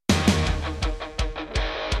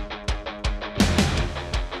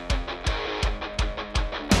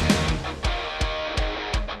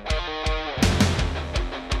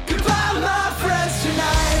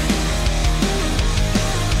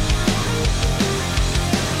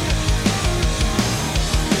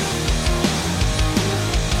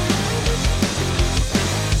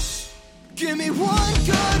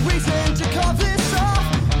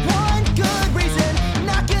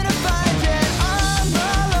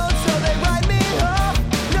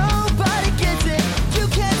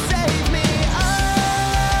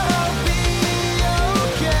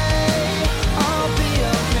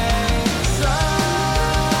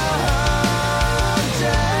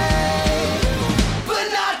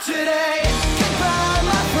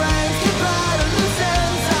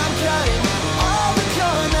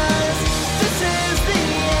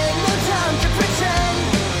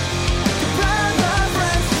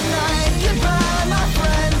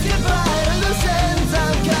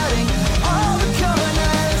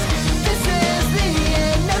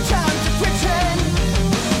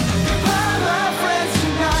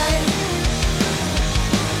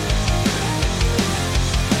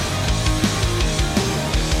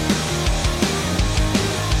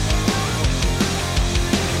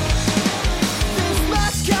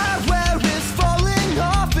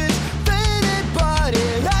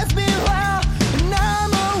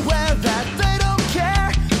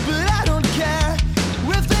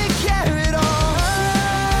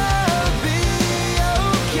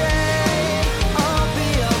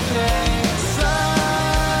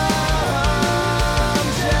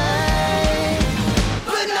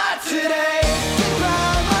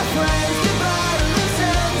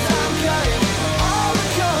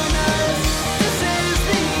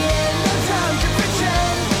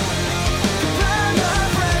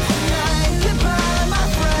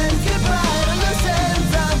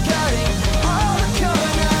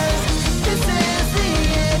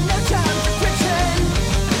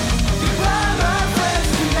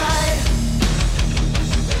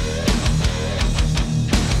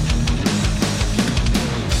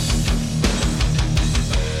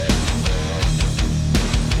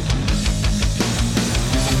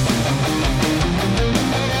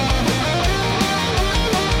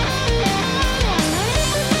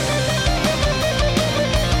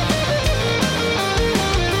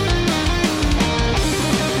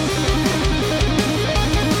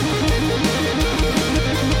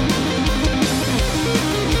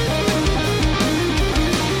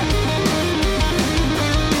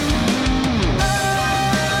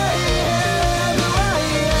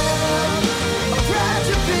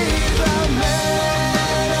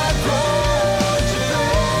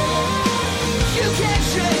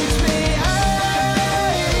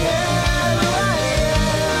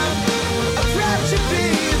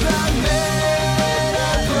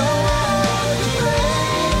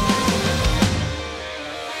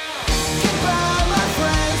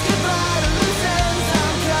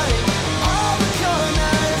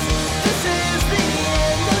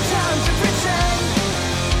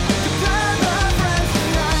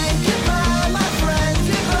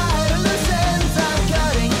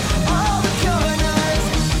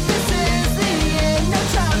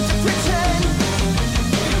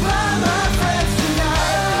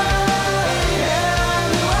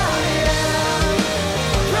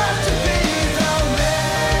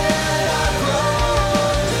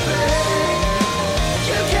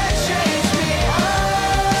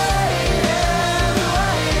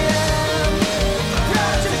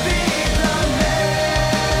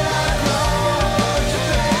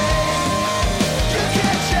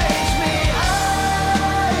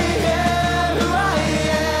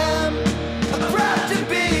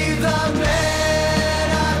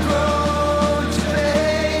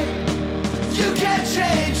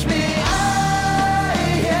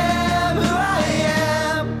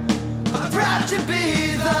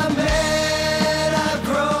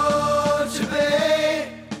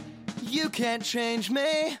can't change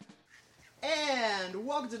me. And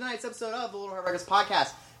welcome to tonight's episode of the Little Hard Records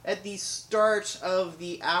podcast. At the start of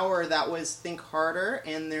the hour, that was Think Harder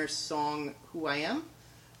and their song Who I Am.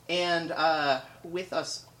 And with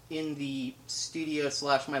us in the studio /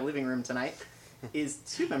 my living room tonight is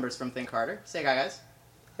two members from Think Harder. Say hi, guys.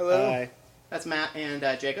 Hello. Hi. That's Matt and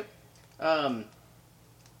Jacob. Do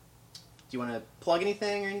you want to plug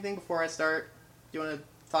anything or anything before I start? Do you want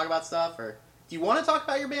to talk about stuff, or do you want to talk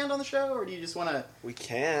about your band on the show, or do you just want to? We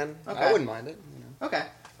can. Okay. I wouldn't mind it. Okay.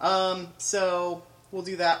 So we'll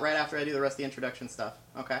do that right after I do the rest of the introduction stuff.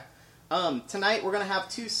 Okay. Tonight we're gonna have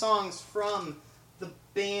two songs from the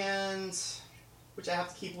band, which I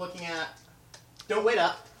have to keep looking at. Don't wait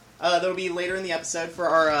up. That'll be later in the episode for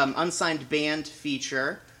our unsigned band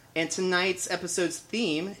feature. And tonight's episode's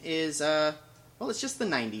theme is it's just the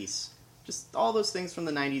 90s. Just all those things from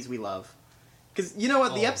the 90s we love. Because, you know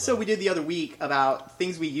what, the episode we did the other week about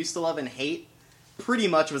things we used to love and hate pretty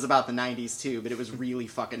much was about the 90s too, but it was really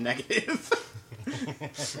fucking negative.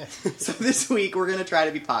 So this week we're going to try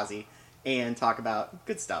to be posy and talk about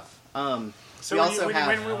good stuff. So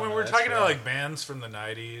when we're talking about like bands from the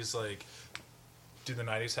 90s, like, do the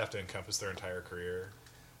 90s have to encompass their entire career?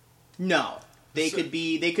 No. They could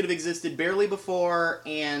have existed barely before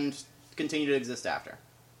and continue to exist after.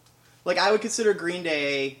 Like, I would consider Green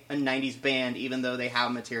Day a 90s band, even though they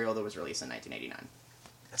have material that was released in 1989.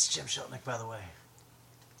 That's Jim Sheltnick, by the way.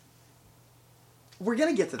 We're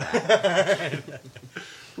gonna get to that.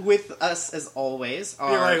 With us, as always,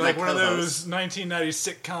 are like my one of co-hosts. those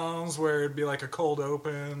 1990s sitcoms where it'd be like a cold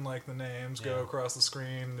open, like the names go across the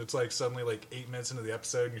screen. It's like suddenly like 8 minutes into the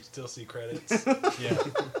episode and you still see credits. Yeah.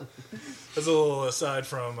 That's a little aside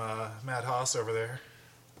from Matt Haas over there.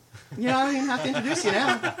 Yeah, I don't even have to introduce you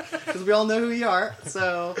now, because we all know who you are.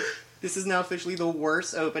 So, this is now officially the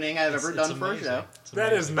worst opening I've ever done for a show.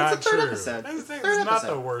 That is not It's the third true. episode. That's Third not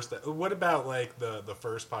episode. the worst. What about like the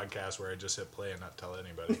first podcast where I just hit play and not tell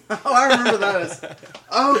anybody? Oh, I remember those.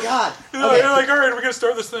 Oh, God. You're like, all right, we're gonna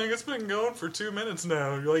start this thing. It's been going for 2 minutes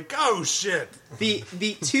now. You're like, oh shit. The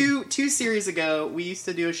two series ago, we used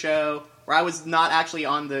to do a show where I was not actually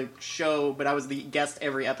on the show, but I was the guest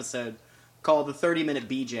every episode, called the 30-Minute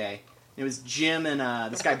BJ. It was Jim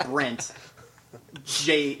and this guy Brent,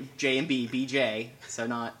 J and B, BJ. So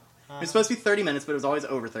not. It was supposed to be 30 minutes, but it was always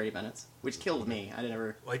over 30 minutes, which killed me. I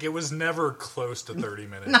never. Like, it was never close to 30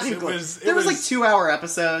 minutes. Not even close. There was like 2-hour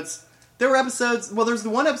episodes. There were episodes. Well, there's the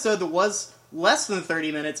one episode that was less than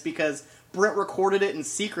 30 minutes because Brent recorded it in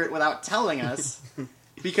secret without telling us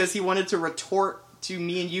because he wanted to retort to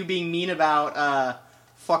me and you being mean about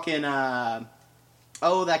fucking. That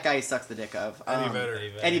guy he sucks the dick of. Eddie Vedder.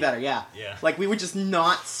 Eddie Vedder, yeah. Like, we would just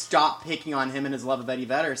not stop picking on him and his love of Eddie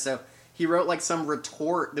Vedder, so he wrote, like, some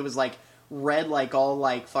retort that was, like, read, like, all,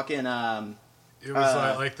 like, fucking, It was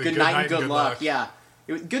like the Good Night and Good Luck. Yeah.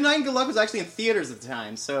 Good Night and Good Luck was actually in theaters at the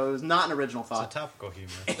time, so it was not an original thought. It's a topical humor.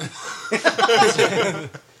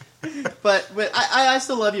 But I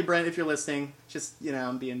still love you, Brent, if you're listening. Just,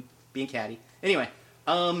 I'm being catty. Anyway,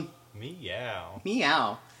 meow.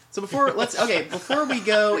 So before we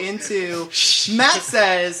go into Matt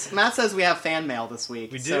says we have fan mail this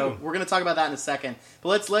week. We do. So we're going to talk about that in a second.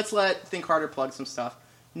 But let's let Think Harder plug some stuff.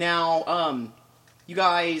 Now, you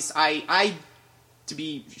guys, I to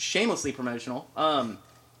be shamelessly promotional,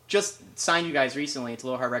 just signed you guys recently to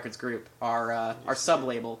Little Hard Records Group, our sub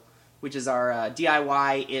label, which is our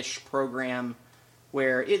DIY-ish program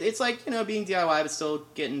where it's like, being DIY but still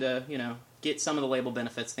getting to, get some of the label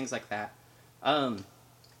benefits, things like that.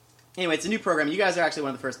 Anyway, it's a new program. You guys are actually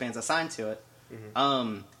one of the first bands I signed to it.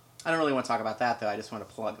 Mm-hmm. I don't really want to talk about that, though. I just want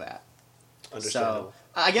to plug that. Understandable.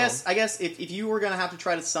 So, I guess if you were going to have to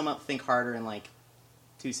try to sum up Think Harder in, like,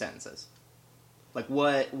 2 sentences, like,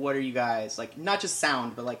 what are you guys, like, not just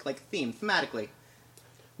sound, but, like theme, thematically.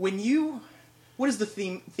 What is the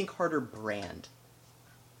Think Harder brand?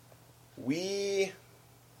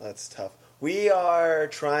 That's tough. We are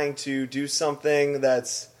trying to do something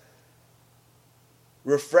that's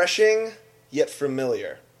refreshing, yet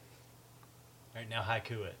familiar. All right, now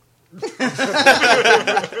haiku it.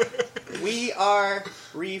 We are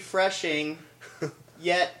refreshing,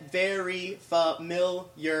 yet very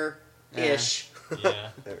familiar-ish. Yeah.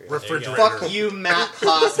 Refrigerator. Fuck you, Matt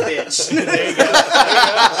Haas, bitch. There you go.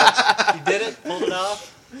 You did it. Pulled it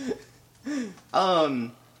off.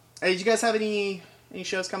 Hey, did you guys have any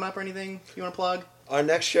shows coming up or anything you want to plug? Our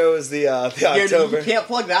next show is the You October. can't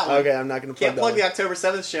plug that one. Okay, I'm not going to plug Can't that plug one. the October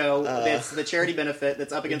 7th show. It's the charity benefit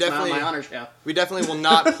that's up against definitely- My Honor show. We definitely will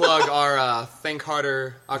not plug our Think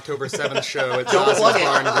Harder October 7th show at Don't Johnson's plug it.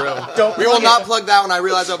 Bar and Grill. Don't We will plug not it. plug that one. I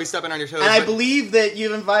realize I'll be stepping on your toes. And I but- believe that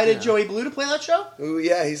you've invited Joey Blue to play that show? Ooh,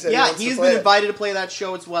 yeah, he said Yeah, he wants he's to play been it. invited to play that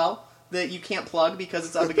show as well. That you can't plug because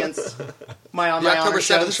it's up against My the Honor October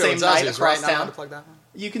show the 7th show same at night Zazu's, across right? Not allowed to town. plug that one.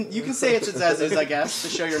 You can say it's at Zazu's, I guess, the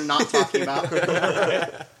show you're not talking about.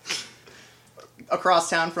 Across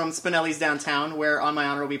town from Spinelli's downtown, where On My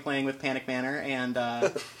Honor will be playing with Panic Manor and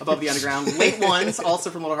Above the Underground. Late Ones, also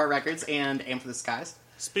from Little Heart Records, and Aim for the Skies.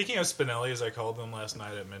 Speaking of Spinelli's, I called them last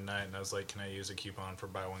night at midnight, and I was like, can I use a coupon for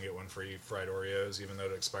buy one, get one free fried Oreos, even though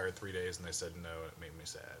it expired 3 days, and they said no. It made me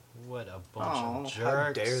sad. What a bunch Oh, of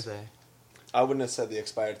How jerks. dare they? I wouldn't have said the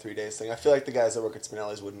expired 3 days thing. I feel like the guys that work at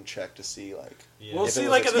Spinelli's wouldn't check to see, like... Yeah. Well, If it see, was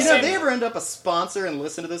like at the You expired. know, same if they ever end up a sponsor and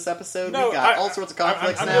listen to this episode, No, we've got all sorts of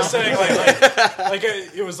conflicts I'm now. just saying,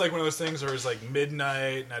 it was like one of those things where it was like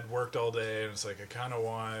midnight and I'd worked all day, and it's like I kind of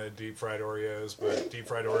wanted deep fried Oreos, but deep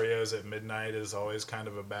fried Oreos at midnight is always kind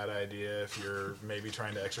of a bad idea if you're maybe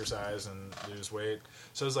trying to exercise and lose weight.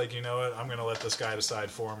 So I was like, you know what? I'm going to let this guy decide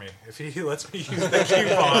for me. If he lets me use the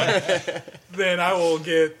coupon, then I will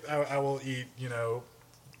eat,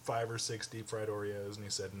 5 or 6 deep fried Oreos. And he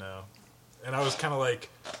said no. And I was kind of like,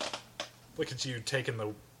 look at you taking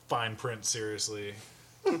the fine print seriously.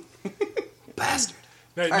 Bastard.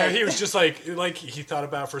 No, right. he was just like he thought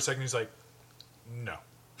about it for a second. He's like, no.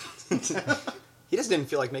 He just didn't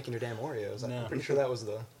feel like making your damn Oreos. No. I'm pretty sure that was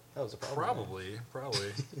the problem.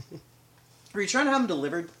 Probably. Were you trying to have them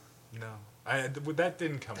delivered? No. That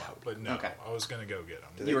didn't come up, but no. Okay. I was going to go get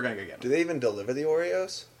them. You were going to go get Do them. they even deliver the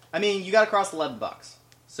Oreos? I mean, you got to cross $11.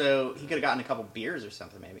 So he could have gotten a couple beers or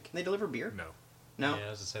something, maybe. Can they deliver beer? No. No? Yeah, I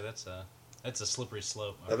was gonna say that's a slippery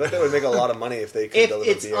slope. I bet they would make a lot of money if they could If deliver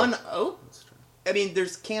it's beer. I mean,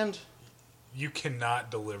 there's canned... You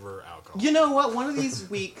cannot deliver alcohol. You know what? One of these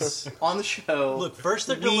weeks on the show, Look, first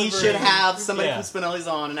they're we delivering. should have somebody Yeah. from Spinelli's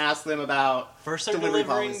on and ask them about First they're delivery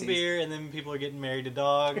delivering policies. beer, and then people are getting married to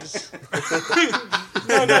dogs.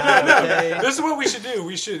 No. Okay. This is what we should do.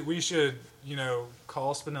 We should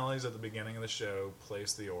call Spinelli's at the beginning of the show,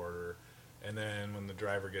 place the order, and then when the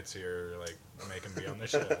driver gets here, like, make him be on the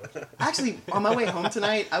show. Actually, on my way home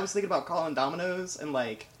tonight, I was thinking about calling Domino's and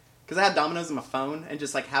because I have Domino's on my phone and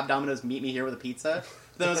just have Domino's meet me here with a pizza.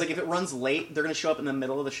 Then I was like, if it runs late, they're going to show up in the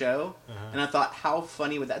middle of the show. And I thought, how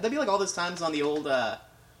funny would that? That'd be like all those times on the old. the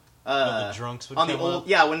drunks would on the come old, up.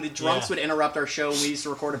 yeah, when the drunks Yeah. would interrupt our show when we used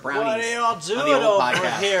to record at Brownies. What are y'all on doing the old over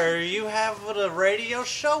podcast. here? You have a radio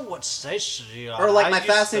show? What station are you on? Or like I my used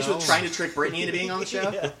fascination to with trying to trick Brittany into being on the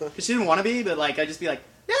show. Because she didn't want to be, but I'd just be like,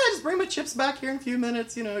 yeah, just bring my chips back here in a few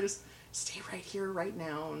minutes, just stay right here right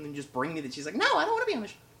now, and then just bring me that. She's like, no, I don't want to be on the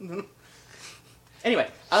show. Anyway,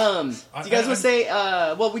 do you guys want to say,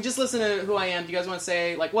 well, we just listened to Who I Am. Do you guys want to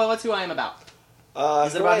say, what's Who I Am about?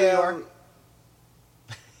 Is it about who you are?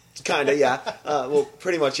 Kinda, yeah. Well,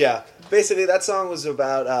 pretty much, yeah. Basically, that song was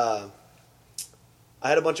about. I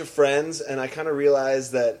had a bunch of friends, and I kind of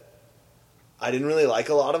realized that I didn't really like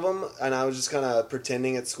a lot of them, and I was just kind of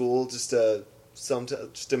pretending at school just to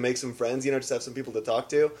make some friends, just have some people to talk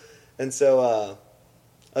to, and so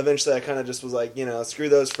eventually I kind of just was like, screw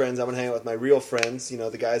those friends. I'm gonna hang out with my real friends,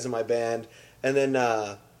 the guys in my band, and then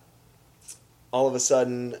all of a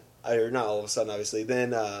sudden, or not all of a sudden, obviously,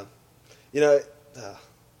 then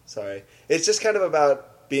sorry. It's just kind of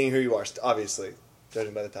about being who you are, obviously,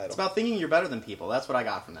 judging by the title. It's about thinking you're better than people. That's what I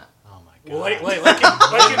got from that. Oh my god. Well, like in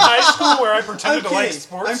high school where I pretended I'm to like kidding.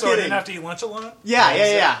 sports I'm so I kidding. didn't have to eat lunch alone.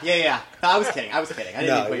 Yeah. No, I was kidding. I didn't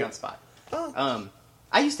No, mean to put you you- on the spot. Oh.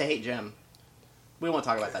 I used to hate gym. We won't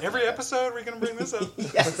talk about that. Every tonight, episode, we're going to bring this up. though.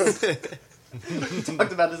 Yes. We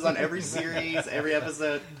talked about this on every series, every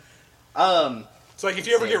episode. It's like if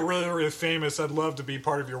you ever get really, really famous, I'd love to be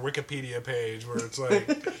part of your Wikipedia page where it's like,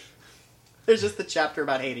 There's just the chapter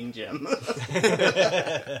about hating Jim.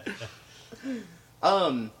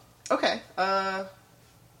 Okay.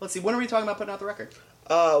 Let's see. When are we talking about putting out the record?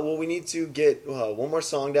 Well, we need to get one more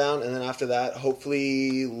song down, and then after that,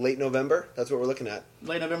 hopefully late November. That's what we're looking at.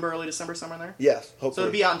 Late November, early December, somewhere in there? Yes, So hopefully.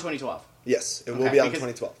 it'll be out in 2012. Yes, it will Okay, be out in because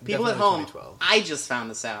 2012. People at Definitely home, 2012. I just found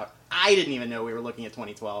this out. I didn't even know we were looking at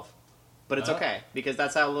 2012. But it's Oh. okay, because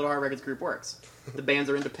that's how Little Heart Records Group works. The bands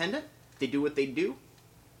are independent. They do what they do.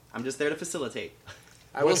 I'm just there to facilitate.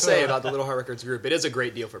 I will What's, say about the Little Heart Records group, it is a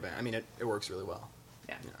great deal for band. I mean, it works really well.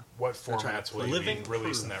 Yeah. what trying to formats will you living be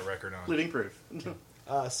releasing that record on? Living proof.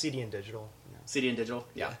 CD and digital. CD and digital,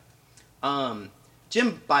 yeah.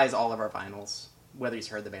 Jim buys all of our vinyls, whether he's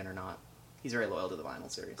heard the band or not. He's very loyal to the vinyl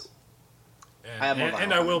series. And I have more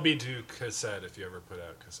and vinyl. I will be to cassette if you ever put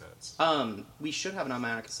out cassettes. We should have an on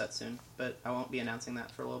my own cassette soon, but I won't be announcing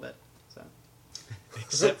that for a little bit. So,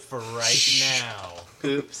 Except for right now.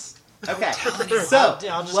 oops. Okay, so I'll just edit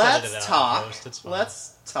it let's out in talk. post, it's fine.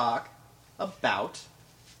 Let's talk about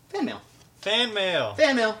fan mail. Fan mail.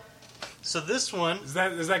 Fan mail. So this one, Is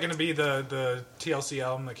that going to be the TLC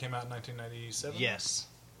album that came out in 1997? yes,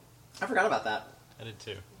 I forgot about that, I did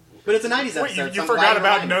too. but it's a '90s episode. Wait, you so I'm forgot glad you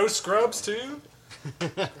about reminded me. No Scrubs too?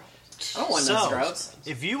 I don't want no So, scrubs.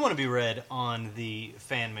 if you want to be read on the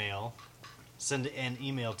fan mail, send an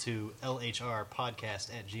email to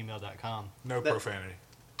lhrpodcast@gmail.com. No That- profanity.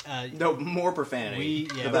 No more profanity. We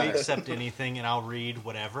the better. accept anything, and I'll read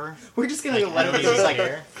whatever. We're just gonna Like, let I it don't just even like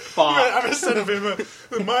care. fuck. I'm just sending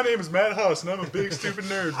him. My name is Matt House, and I'm a big stupid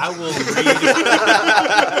nerd. I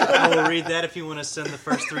will read that if you want to send the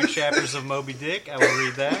first 3 chapters of Moby Dick. I will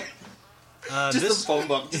read that. Just This the phone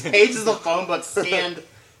book. Just pages of the phone book scanned.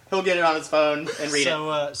 He'll get it on his phone and read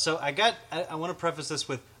it. So I want to preface this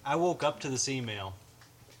with I woke up to this email.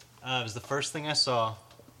 It was the first thing I saw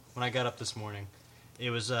when I got up this morning. It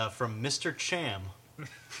was from Mr. Cham,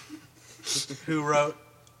 who wrote,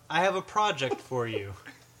 "I have a project for you,"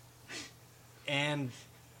 and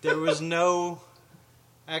there was no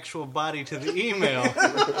actual body to the email.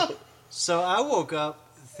 So I woke up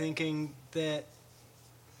thinking that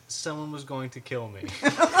someone was going to kill me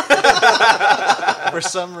for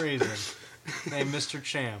some reason. Named Mr.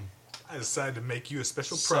 Cham. I decided to make you a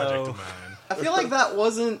special So- project of mine. I feel like that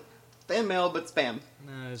wasn't fan mail, but spam.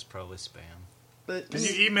 No, it's probably spam. But Can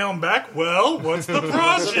you email him back? Well, what's the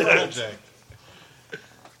project?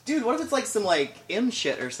 dude, what if it's like some like M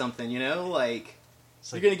shit or something? You know, like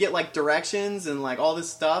It's you're like, gonna get like directions and like all this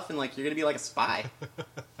stuff, and like you're gonna be like a spy.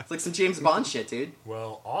 It's like some James Bond shit, dude.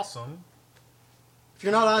 Well, awesome. If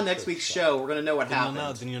you're not on next week's show, we're gonna know what then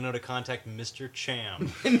happened. you'll know to contact Mr. Cham.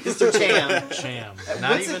 Mr. Cham. Cham.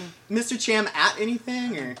 Not What's even. it, Mr. Cham at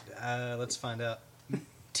anything or Let's find out.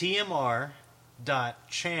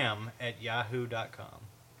 tmr.cham@yahoo.com.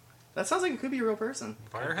 that sounds like it could be a real person.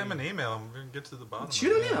 Fire him an email and we're going to get to the bottom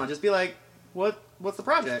Shoot of him it. email. Just be like, what's the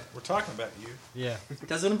project? We're talking about you. Yeah.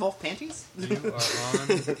 Does it involve panties? You are on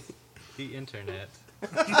the internet.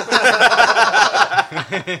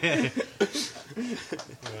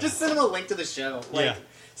 Just send him a link to the show. Like, Yeah.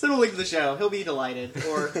 Send him a link to the show. He'll be delighted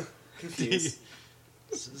or confused.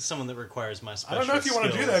 Someone that requires my I special don't know if you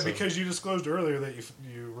want to do that skills because you disclosed earlier that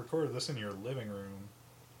you recorded this in your living room.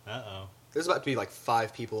 Uh-oh. There's about to be like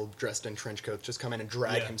 5 people dressed in trench coats just come in and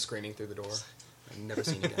drag Yeah. him screaming through the door. And never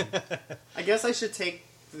seen again. I guess I should take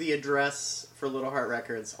the address for Little Heart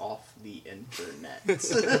Records off the internet.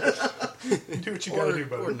 Do what you gotta do,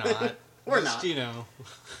 buddy. Or not. Or Just, not. you know.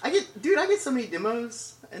 I get so many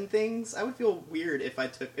demos and things. I would feel weird if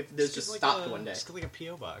this just stopped one day. Just get like a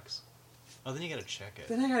P.O. box. Oh, then you gotta check it.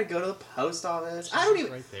 Then I gotta go to the post office. Just I don't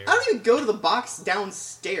even. right there. I don't even go to the box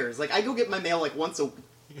downstairs. Like I go get my mail like once a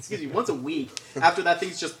week. After that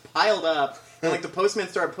thing's just piled up, and like the postman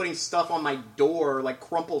started putting stuff on my door, like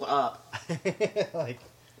crumpled up. Like,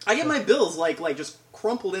 I get my bills like just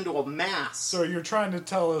crumpled into a mass. So you're trying to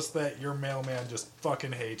tell us that your mailman just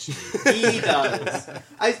fucking hates you. He does.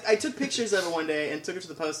 I took pictures of it one day and took it to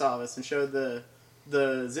the post office and showed the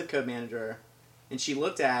zip code manager, and she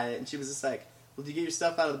looked at it and she was just like, "Well, do you get your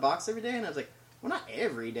stuff out of the box every day?" And I was like, "Well, not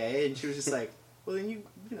every day." And she was just like, "Well, then you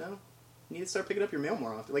need to start picking up your mail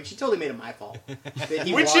more often." Like she totally made it my fault. That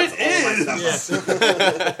he Which wants it all my is. stuff.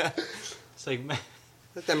 it's like, man,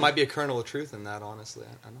 I think there might be a kernel of truth in that, honestly.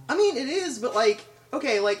 I don't know. I mean, it is, but like,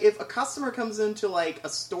 okay, like if a customer comes into like a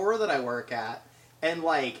store that I work at and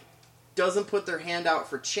like doesn't put their hand out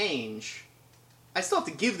for change, I still have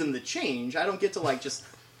to give them the change. I don't get to like just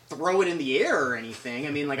throw it in the air or anything.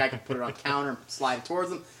 I mean, like I can put it on a counter and slide it towards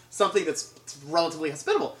them, something that's relatively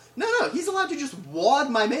hospitable. No, he's allowed to just wad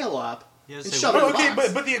my mail up Yeah, and say, shove it in Oh, the okay,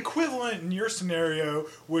 box. but the equivalent in your scenario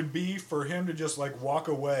would be for him to just like walk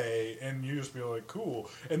away and you just be like, cool.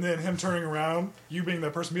 And then him turning around, you being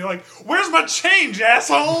that person, be like, where's my change,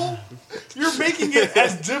 asshole? You're making it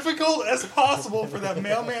as difficult as possible for that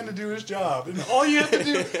mailman to do his job. And all you have to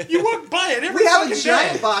do, you walk by it every We have fucking a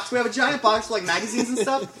giant day. box. We have a giant box for like magazines and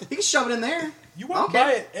stuff. You can shove it in there. You walk Okay.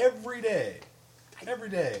 by it every day. Every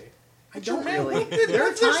day. I don't Man, really.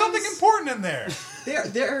 there's something important in there.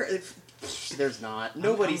 There's not.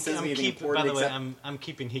 Nobody says I'm anything keep- important By the way, except I'm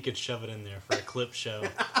keeping He Could Shove It in there for a clip show.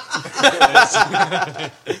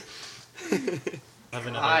 Have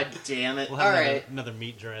another, God damn it. we'll All have right. another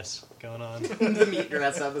meat dress going on. The meat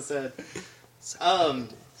dress episode.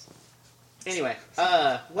 Anyway,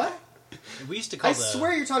 what? We used to call I the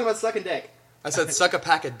swear you're talking about sucking dick. I said suck a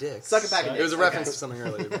pack of dicks. Suck a pack of It was a dicks, reference okay. to something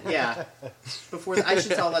earlier. Yeah. I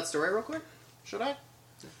should tell that story real quick. Should I?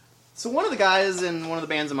 So one of the guys in one of the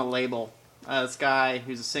bands on my label, this guy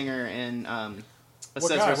who's a singer in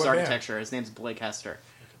Accessories What Architecture. His name's Blake Hester.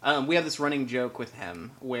 We have this running joke with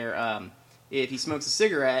him where if he smokes a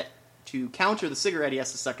cigarette, to counter the cigarette, he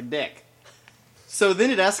has to suck a dick. So then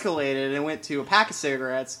it escalated and went to a pack of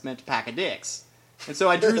cigarettes meant a pack of dicks. And so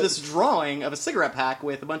I drew this drawing of a cigarette pack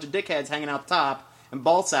with a bunch of dickheads hanging out the top and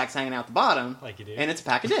ball sacks hanging out the bottom. Like you do. And it's a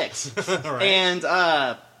pack of dicks. Right. And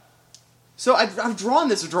so I've drawn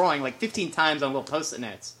this drawing like 15 times on little Post-it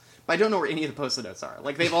notes. But I don't know where any of the Post-it notes are.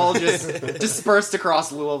 Like, they've all just dispersed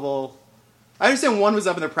across Louisville. I understand one was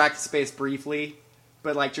up in the practice space briefly,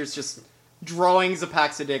 but, like, there's just drawings of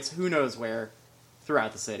packs of dicks, who knows where,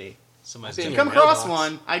 throughout the city. Somebody's If If you you doing come across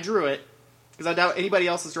mailbox. one, I drew it, because I doubt anybody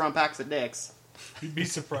else has drawn packs of dicks. You'd be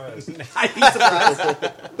surprised. I'd be surprised.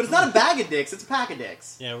 But it's not a bag of dicks, it's a pack of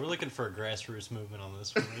dicks. Yeah, we're looking for a grassroots movement on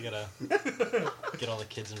this one. We gotta get all the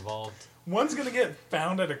kids involved. One's gonna get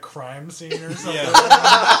found at a crime scene or something,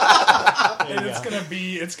 Yeah. and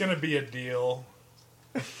it's gonna be a deal.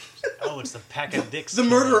 Oh, it's the pack of dicks. The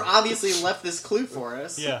murderer obviously left this clue for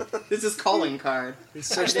us. Yeah. This is calling card.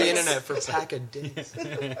 Search the internet for pack of dicks.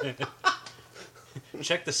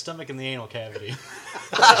 Check the stomach and the anal cavity.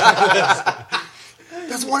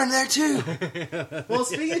 There's one in there too. Well,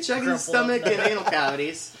 speaking of checking the stomach and anal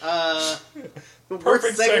cavities, the worst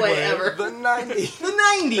Perfect segue segue. ever. The 90s. The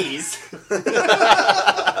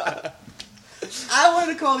 90s! I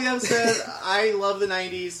wanted to call the episode I love the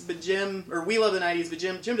 90s, but we love the 90s, but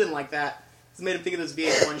Jim didn't like that. It made him think of those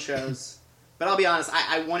VH1 shows. But I'll be honest,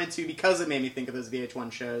 I wanted to because it made me think of those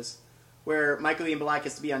VH1 shows where Michael Ian Black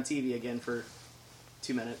has to be on TV again for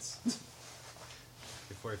 2 minutes.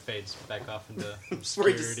 Before he fades back off into Before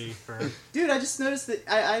he just- obscurity for... Dude, I just noticed that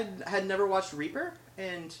I had never watched Reaper,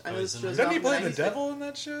 and I know Oh, this he's in show's there? Doesn't he about play the 90s. devil in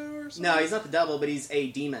that show or something? No, he's not the devil, but he's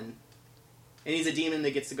a demon. And he's a demon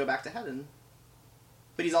that gets to go back to heaven.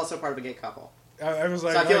 But he's also part of a gay couple. I was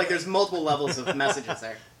like, So I feel like there's multiple levels of messages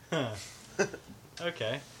there.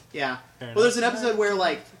 Okay. Yeah. Fair Well, there's an enough. episode where,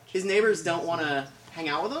 like, his neighbors don't want to hang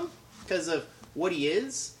out with him because of what he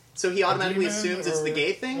is. So he automatically demon, assumes it's the or-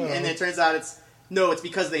 gay thing, oh. and then it turns out it's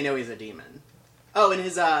because they know he's a demon. Oh, and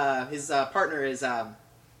his partner is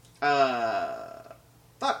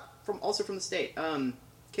also from the state,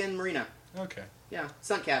 Ken Marino. okay. Yeah,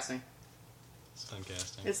 stunt casting. Stunt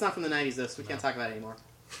casting. It's not from the 90s though, so we can't talk about it anymore.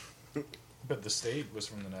 But the state was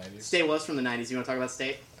from the 90s. State was from the 90s. You want to talk about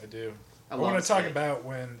State? I do. I I love want to talk State. about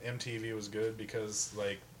when MTV was good because,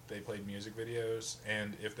 like, they played music videos,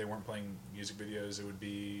 and if they weren't playing music videos, it would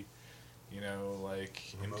be, like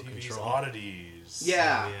Remote MTV's control. Oddities.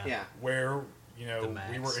 Yeah, Oh, yeah. yeah. Where, The we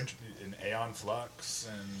Max. were in Aeon Flux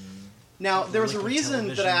and... Now, there was a Liquid reason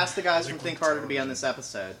that I television. asked the guys from Liquid Think Harder to be on television. this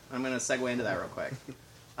episode. I'm going to segue into that real quick.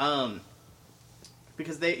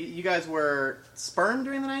 Because you guys were sperm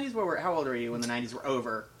during the 90s? How old were you when the 90s were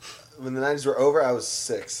over? When the 90s were over, I was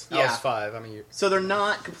 6. I was 5. I mean, So they're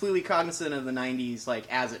not completely cognizant of the 90s, like,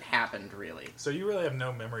 as it happened, really. So you really have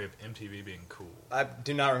no memory of MTV being cool. I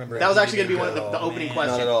do not remember. That was MTV actually going to be being one of good the at all. opening Man.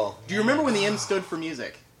 questions. Not at all. Do you remember when the M stood for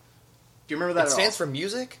music? Do you remember that It at stands all? for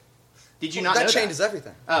music? Did you not That know changes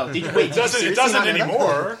everything. Oh, did you wait? It doesn't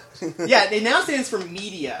anymore. Yeah, it now stands for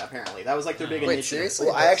media. Apparently, that was like their big Wait, initiative. seriously?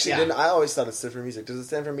 Well, I actually Yeah. didn't. I always thought it stood for music. Does it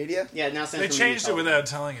stand for media? Yeah, it now stands They for changed it media without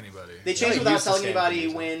telling anybody. They changed Yeah, it it without used to telling stand for anybody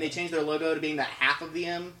music. when they changed their logo to being the half of the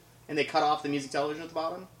M, and they cut off the music television at the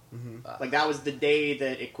bottom. Like that was the day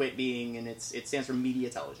that it quit being, and it stands for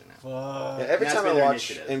media television now. Yeah, every That's time been I their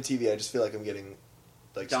watch initiative. MTV, I just feel like I'm getting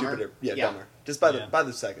like Dumber? stupider. Yeah, Yeah. dumber. Just by Yeah.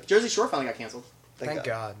 the second. Jersey Shore finally got canceled, Thank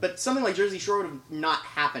God. but something like Jersey Shore would have not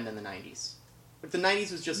happened in the 90s. If the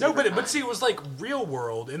 90s was just a No, but different see, time. it was like Real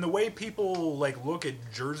World, and the way people like look at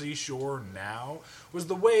Jersey Shore now was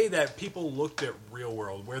the way that people looked at Real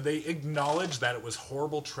World, where they acknowledged that it was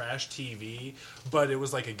horrible trash TV, but it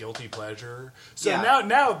was like a guilty pleasure. So Yeah.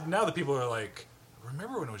 now the people are like,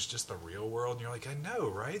 remember when it was just the Real World? And you're like, I know,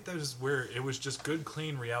 right? That was where it was just good,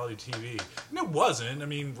 clean reality TV. And it wasn't. I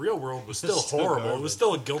mean, Real World was still Still horrible. It garbage. was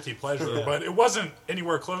still a guilty pleasure, Yeah. but it wasn't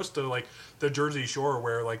anywhere close to like the Jersey Shore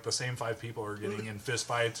where like the same 5 people are getting in fist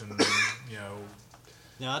fights and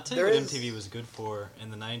Now, I'll tell you There what is- MTV was good for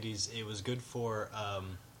in the 90s. It was good for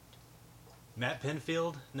Matt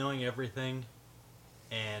Penfield knowing everything,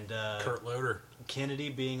 and Kurt Loder. Kennedy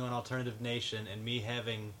being on Alternative Nation, and me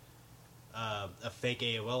having a fake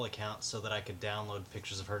AOL account so that I could download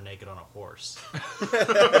pictures of her naked on a horse.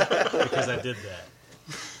 Because I did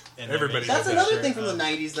that. And Everybody That's did another that. thing from the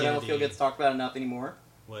 90s that I don't feel Kennedy. gets talked about enough anymore.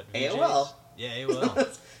 What? AOL. VJs? Yeah,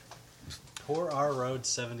 AOL. Poor R Road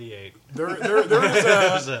 78. There's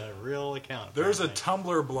That was a real account. There's a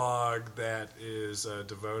apparently. Tumblr blog that is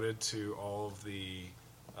devoted to all of the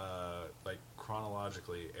like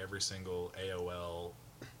chronologically every single AOL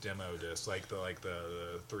demo disc, like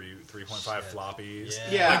the 3.5 floppies.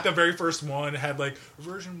 Yeah. Like the very first one had like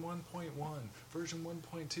version 1.1, version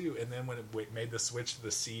 1.2, and then when it made the switch to the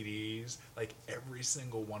CDs, like every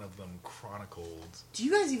single one of them chronicled. Do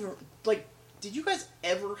you guys even like? Did you guys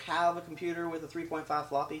ever have a computer with a 3.5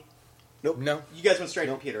 floppy? No, You guys went straight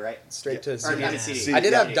to computer, right? straight to Or CD. not a CD. CD. I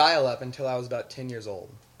did Yeah. have dial-up until I was about 10 years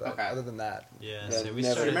old. But Okay. other than that, Yeah, Yeah, so we never-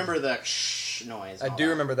 So started. remember the shh noise. I and all do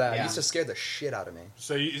remember that. Yeah. It used to scare the shit out of me.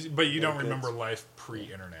 So, but you don't Good. remember life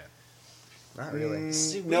pre-internet. Not really.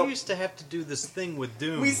 See, we Nope. used to have to do this thing with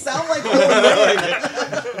Doom. We sound like old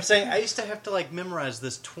men. I'm saying I used to have to like memorize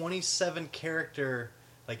this 27 character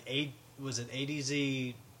was it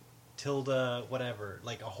ADZ tilde whatever,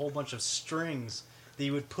 like a whole bunch of strings that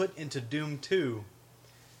you would put into Doom 2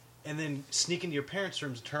 and then sneak into your parents'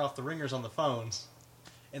 rooms and turn off the ringers on the phones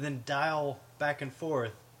and then dial back and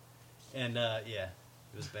forth and yeah,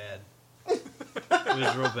 it was bad. It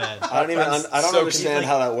was real bad. I don't even. I'm I don't so understand confused.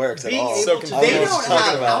 how that works at Being all. able So to- confused. I They don't know don't what you're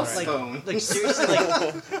talking have about. house Like- phone. Like seriously,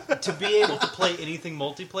 like to be able to play anything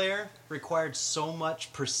multiplayer required so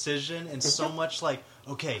much precision and so much like,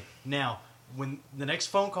 okay, now when the next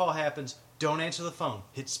phone call happens, don't answer the phone.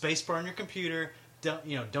 Hit spacebar on your computer.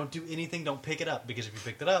 Don't do anything. Don't pick it up because if you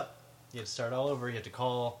picked it up, you had to start all over. You had to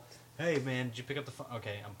call. Hey man, did you pick up the phone?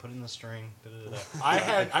 Okay, I'm putting the string. Da-da-da-da.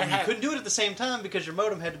 I You couldn't do it at the same time because your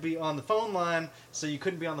modem had to be on the phone line, so you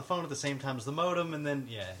couldn't be on the phone at the same time as the modem, and then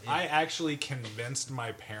I actually convinced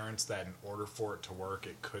my parents that in order for it to work,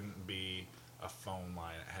 it couldn't be a phone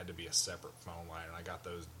line. It had to be a separate phone line, and I got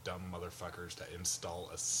those dumb motherfuckers to install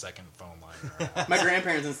a second phone line in our house. My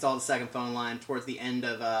grandparents installed a second phone line towards the end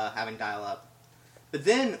of having dial-up. But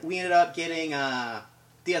then we ended up getting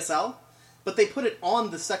DSL, but they put it on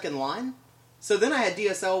the second line. So then I had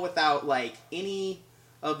DSL without like any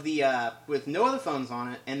of the with no other phones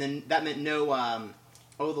on it, and then that meant no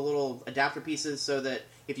the little adapter pieces, so that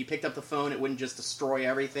if you picked up the phone, it wouldn't just destroy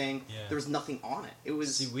everything. Yeah. There was nothing on it. It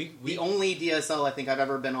was See, we- the only DSL I think I've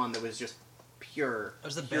ever been on that was just pure. That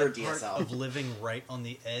was the pure bad part DSL. of living right on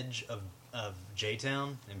the edge of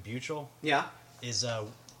J-Town and Buchel Yeah. is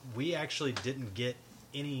we actually didn't get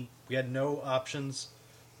any. We had no options,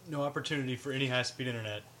 no opportunity for any high-speed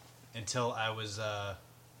internet until I was.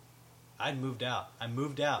 I'd moved out. I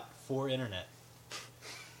moved out for internet.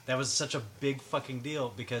 That was such a big fucking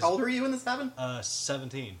deal because How old were you when this happened?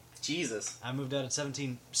 17. Jesus, I moved out at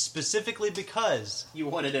 17 specifically because you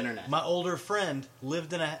wanted internet. my older friend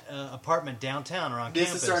lived in an apartment downtown or on This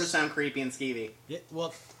campus. is starting to sound creepy and skeevy. Yeah,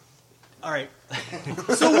 well, all right.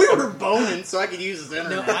 So we were boning so I could use his No,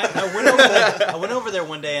 internet. I went over there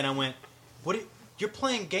one day and I went, "What? You're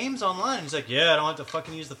playing games online?" And he's like, "Yeah, I don't have to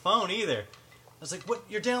fucking use the phone either." I was like, "What?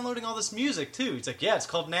 You're downloading all this music too?" He's like, "Yeah, it's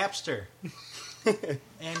called Napster."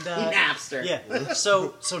 And Napster. yeah. So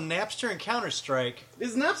Napster and Counter Strike.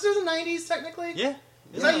 Is Napster the 90s technically? Yeah.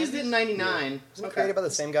 Because I used it in 99. Wasn't it created by the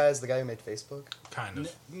same guy as the guy who made Facebook? Kind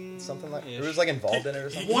of. Something like Ish. It was like involved in it or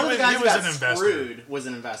something? One of the He guys who was got an investor. screwed was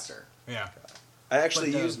an investor. Yeah. I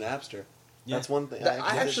actually But, used Napster. Yeah. That's one thing.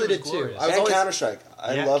 I actually did too. glorious. I was and always, Counter Strike.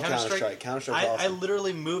 I Yeah, love Counter Strike. Counter Strike's I awesome.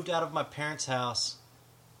 literally moved out of my parents' house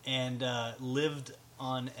and lived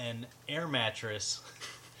on an air mattress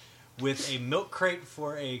with a milk crate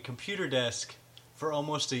for a computer desk for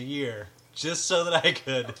almost a year, just so that I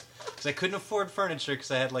could, because I couldn't afford furniture because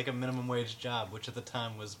I had like a minimum wage job, which at the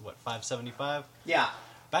time was what, $5.75. Yeah.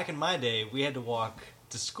 Back in my day, we had to walk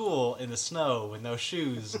to school in the snow with no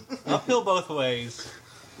shoes, uphill both ways.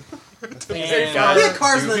 And, We had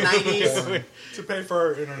cars in the 90s. To pay for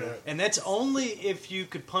our internet. And that's only if you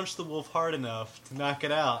could punch the wolf hard enough to knock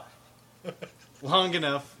it out, long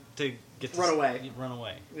enough to get to Run away. Run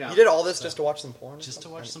away, Yeah. You did all this just to watch some porn? or just to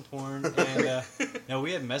something? watch some porn. And no,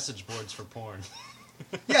 we had message boards for porn.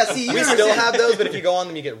 Yeah, see, you We understand. still have those, but if you go on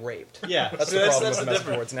them, you get raped. Yeah, That's so the problem that's with the message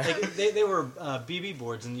difference. boards now. Like, they were BB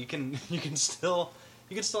boards, and you can still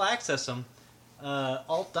access them.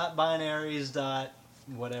 Alt.binaries.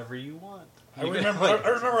 Whatever you want. I You remember. could, like, I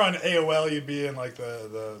remember on AOL, you'd be in like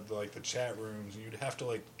the chat rooms, and you'd have to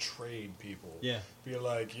like trade people. Yeah. Be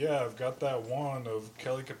like, yeah, I've got that one of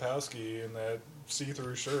Kelly Kapowski in that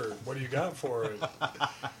see-through shirt. What do you got for it?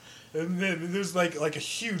 And then there's like a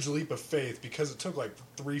huge leap of faith because it took like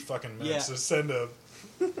 3 fucking minutes Yeah. to send a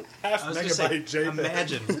half I was gonna say, megabyte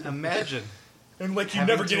JPEG. imagine. And like you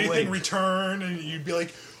having never get to anything wait. returned, and you'd be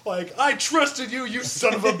like, Like, I trusted you, you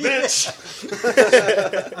son of a bitch.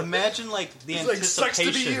 Imagine like the It's like, sucks to be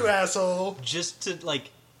anticipation, you, asshole. just to like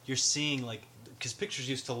you're seeing like because pictures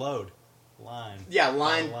used to load line. Yeah,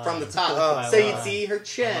 line By from the line. top. By So you'd line. see her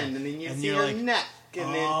chin, and then you'd And see you're her like, neck,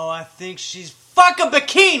 and then Oh, I think she's fuck a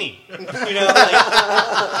bikini. You know,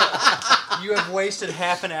 like you have wasted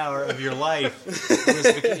half an hour of your life, in this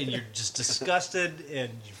bikini, and you're just disgusted, and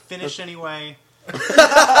you finish anyway.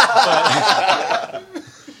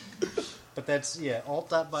 But that's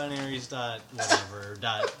alt.binaries whatever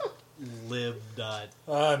lib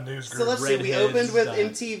News So group. let's see. We Redheads opened with dot-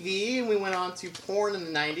 MTV, and we went on to porn in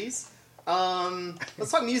the '90s.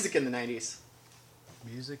 Let's talk music in the '90s.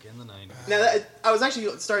 music in the 90s. Now, I was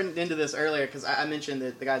actually starting into this earlier because I mentioned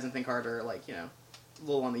that the guys in Think Harder are like, a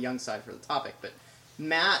little on the young side for the topic, but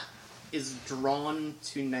Matt is drawn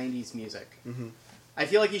to '90s music. Mm-hmm. I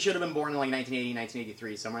feel like he should have been born in like 1980,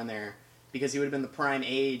 1983, somewhere in there, because he would have been the prime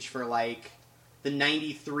age for like the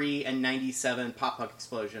 '93 and '97 pop punk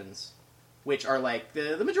explosions, which are like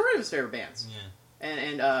the majority of his favorite bands. Yeah.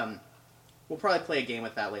 And we'll probably play a game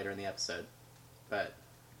with that later in the episode. But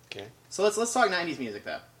Okay. so let's talk '90s music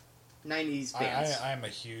though. '90s bands. I'm a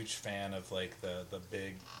huge fan of like the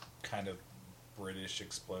big kind of British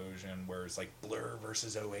explosion where it's like Blur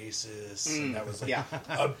versus Oasis, and that was like yeah.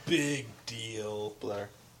 a big deal. Blur.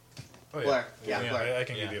 Oh, Blur. Yeah, Blur. I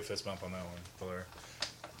can give you a fist bump on that one, Blur.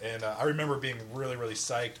 And I remember being really, really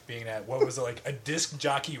psyched being at, what was it, like a Disc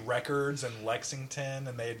Jockey Records in Lexington,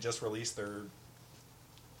 and they had just released their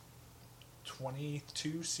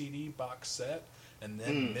 22 CD box set, and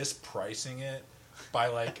then mispricing it by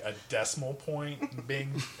like a decimal point, and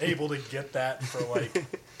being able to get that for like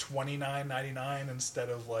 $29.99 instead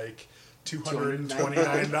of like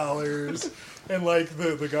 $229, and like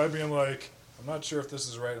the guy being like, I'm not sure if this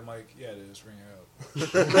is right. I'm like, yeah, it is. Ring it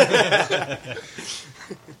out.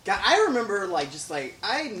 God, I remember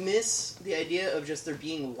I miss the idea of just there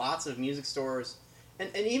being lots of music stores,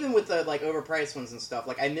 and even with the like overpriced ones and stuff.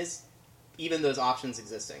 Like I miss even those options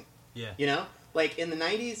existing. Yeah. Like in the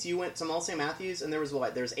 '90s, you went to Mall St. Matthews, and there was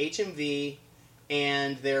what? There's HMV,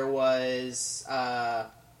 and there was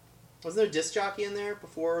wasn't there a disc jockey in there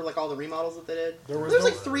before like all the remodels that they did? There was There's the-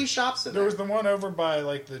 like 3 shops in There there. was the one over by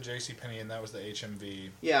like the JCPenney, and that was the HMV,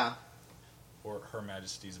 Yeah. or Her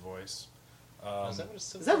Majesty's Voice. Is that what it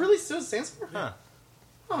Is that really still what it stands for? Huh.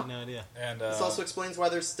 I had no idea. And This also explains why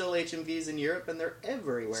there's still HMVs in Europe, and they're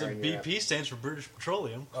everywhere So in Europe. BP stands for British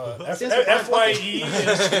Petroleum. Stands for FYE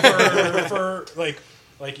is for like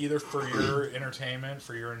either for your entertainment,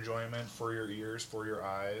 for your enjoyment, for your ears, for your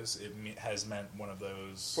eyes. It has meant one of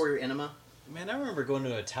those. For your enema. Man, I remember going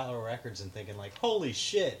to a Tower Records and thinking like, holy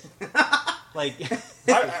shit. Like, Yeah,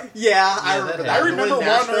 I that remember happened. that. I The one remember in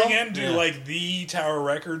Nashville? wandering into Yeah. like the Tower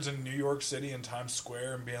Records in New York City in Times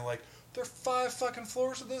Square and being like, there are 5 fucking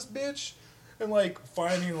floors of this bitch, and like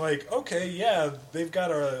finding like, okay, yeah, they've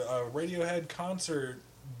got a Radiohead concert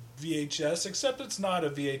VHS, except it's not a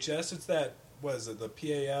VHS. It's that, what is it, the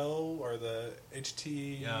PAL or the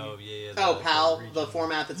HT? oh, yeah. Oh, the PAL, region. the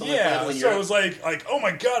format that's only Yeah, playable in so Europe. it was like, oh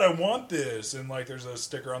my god, I want this, and like there's a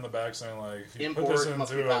sticker on the back saying like, if you Import, put this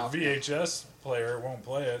must into be a PAL. VHS player, it won't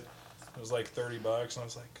play it. It was like $30, and I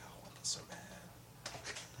was like, oh, I want this so bad.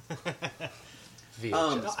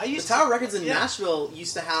 I used the Tower Records in yeah. Nashville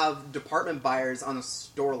used to have department buyers on a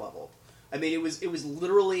store level. I mean, it was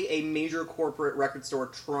literally a major corporate record store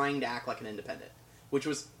trying to act like an independent, which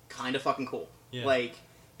was kind of fucking cool. Yeah. Like,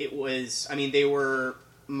 it was, I mean, they were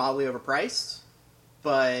mildly overpriced,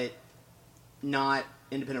 but not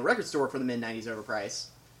independent record store for the mid-90s overpriced.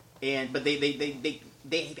 But they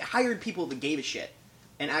hired people that gave a shit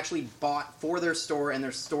and actually bought for their store and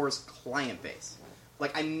their store's client base.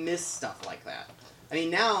 Like, I miss stuff like that. I mean,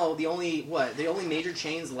 now the only major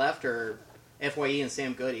chains left are FYE and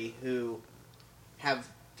Sam Goody, who have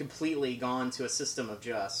completely gone to a system of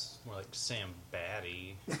just. More like Sam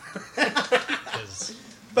Batty. 'Cause-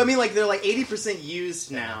 But I mean, like they're like 80%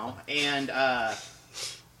 used now, and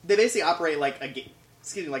they basically operate like a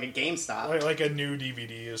GameStop. Like a new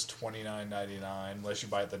DVD is $29.99 unless you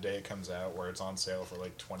buy it the day it comes out, where it's on sale for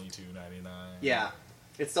like $22.99. Yeah,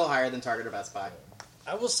 it's still higher than Target or Best Buy.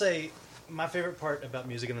 I will say my favorite part about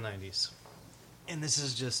music in the 90s, and this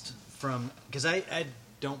is just from, because I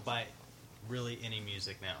don't buy really any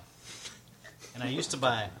music now. And I used to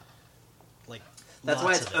buy, like, That's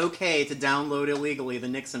why lots it's of it. okay to download illegally the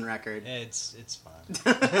Nixon record. It's fine.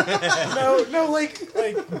 No, like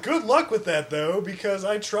good luck with that though, because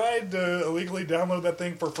I tried to illegally download that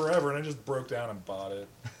thing for forever, and I just broke down and bought it.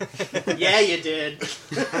 Yeah, you did.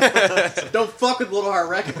 Don't fuck with Little Heart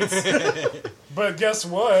Records. But guess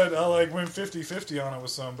what? I like went 50-50 on it with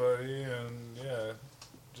somebody, and yeah,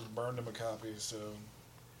 just burned him a copy. So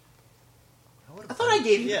I thought I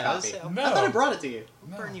gave you a Yeah, I was copy. saying, No. I thought I brought it to you.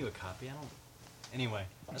 I'll burn you a copy. I don't. Anyway,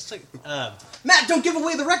 let's take. Matt, don't give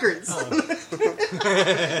away the records.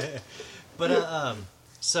 But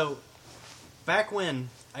so back when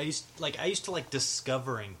I used to like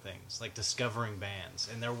discovering things, like discovering bands,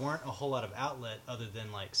 and there weren't a whole lot of outlet other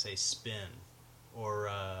than like say Spin or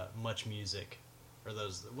Much Music or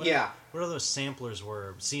those. What are those samplers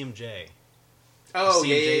were? CMJ. Oh,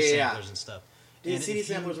 CMJ yeah. samplers and stuff. Dude, And CD if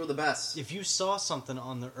you- samplers were the best. If you saw something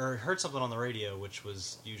or heard something on the radio, which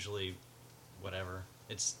was usually whatever,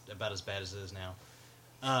 it's about as bad as it is now.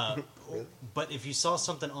 But if you saw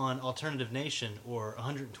something on Alternative Nation or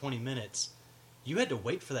 120 Minutes, you had to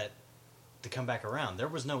wait for that to come back around. There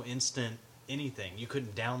was no instant anything. You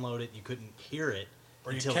couldn't download it. You couldn't hear it.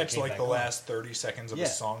 or you until it catch came like back the on. last 30 seconds of Yeah. a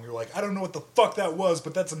song. You're like, I don't know what the fuck that was,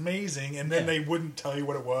 but that's amazing. And then Yeah. they wouldn't tell you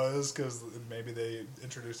what it was because maybe they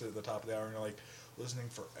introduced it at the top of the hour, and you're like listening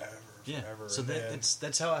forever. Yeah. So and then-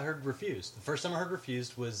 that's how I heard Refused. The first time I heard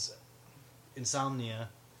Refused was Insomnia.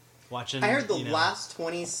 Watching. I heard the you know, last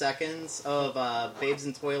 20 seconds of Babes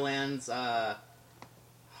in Toyland's. What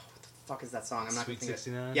the fuck is that song? I'm not Sweet gonna think of it.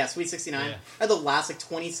 69? Yeah, Sweet 69. Yeah. I heard the last like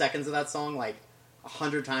 20 seconds of that song like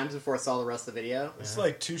 100 times before I saw the rest of the video. It's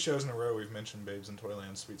like 2 shows in a row we've mentioned Babes in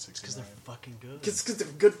Toyland, Sweet because 69. they're fucking good. Because they're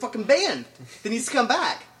a good fucking band that needs to come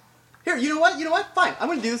back. Here, you know what? Fine. I'm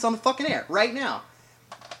gonna do this on the fucking air right now.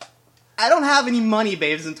 I don't have any money,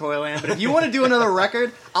 Babes in Toyland, but if you want to do another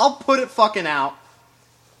record, I'll put it fucking out.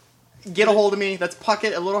 Get a hold of me. That's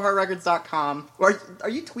Puckett at littleheartrecords.com. Are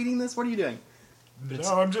you tweeting this? What are you doing?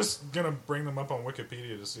 No, I'm just gonna bring them up on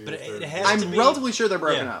Wikipedia to see. But if it they're... has to I'm be- relatively sure they're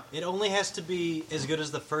broken Yeah, up. it only has to be as good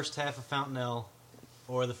as the first half of Fountainelle,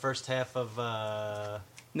 or the first half of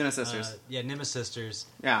Nemesis Sisters. Nimbus Sisters.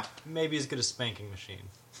 Yeah. Maybe as good as Spanking Machine.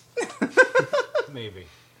 Maybe.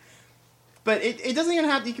 But it doesn't even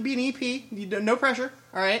have to. It could be an EP. No pressure.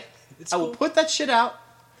 All right. It's I will cool. put that shit out.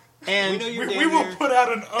 And We know you're we damn will near- put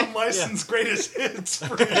out an unlicensed greatest hits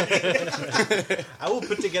for I will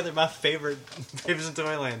put together my favorite Babes in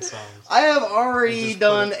Toyland songs. I have already Just put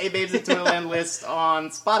done it- a Babes in Toyland list on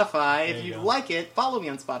Spotify. There If you you go. like it, follow me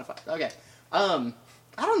on Spotify. Okay. I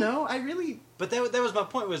don't know. I really. But that was my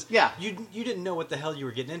point. Was Yeah. you didn't know what the hell you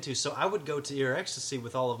were getting into, so I would go to Ear Ecstasy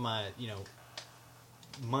with all of my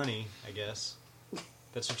money, I guess.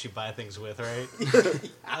 That's what you buy things with,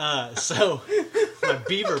 right? So my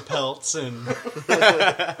beaver pelts and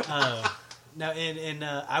now and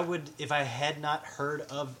I would, if I had not heard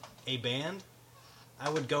of a band, I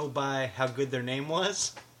would go by how good their name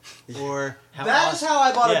was, or how That is how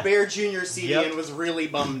I bought Yeah. a Bear Jr. CD Yep. and was really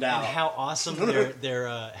bummed out. and how awesome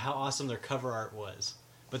their cover art was.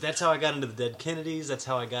 But that's how I got into the Dead Kennedys. That's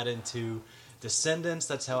how I got into Descendants.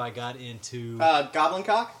 That's how I got into Goblin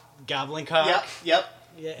Cock? Goblin Cock. Yep.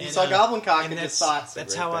 Yeah, You saw Goblin Cock and that's, just thought.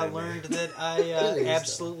 that's great how I band learned name. that I think so.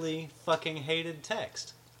 absolutely fucking hated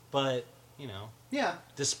text. But Yeah.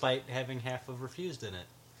 despite having half of Refused in it,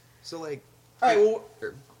 So like, All right. Well,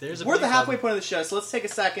 there's a we're at the band halfway called point of the show, so let's take a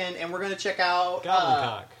second and we're going to check out Goblin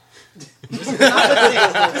Cock. Is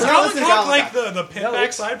Goblin Cock like the Pinback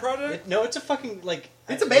it's- Side Project? No, it's a fucking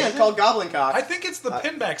It's a band called Goblin Cock. I think it's the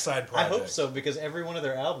Pinback Side I Project. hope so because every one of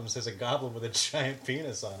their albums has a goblin with a giant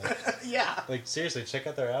penis on it. Yeah. Like seriously, check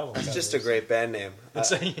out their album. It's just a great band name. It's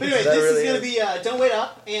But anyway, That this really is going to is. be Don't Wait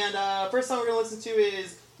Up, and first song we're going to listen to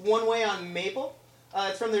is One Way on Maple.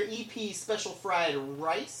 It's from their EP Special Fried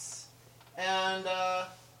Rice, and I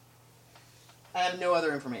have no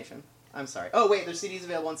other information. I'm sorry. Oh, wait, their CD's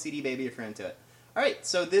available on CD Baby if you're into it. All right,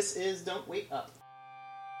 so this is Don't Wait Up.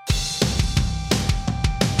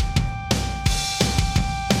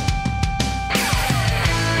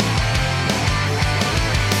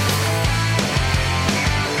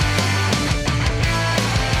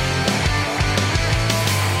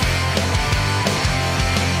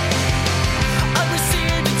 I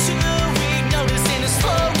received a 2-week notice and a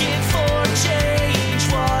slogan for change.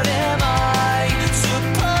 What am I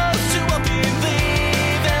supposed to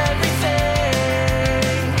believe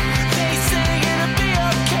everything they say, and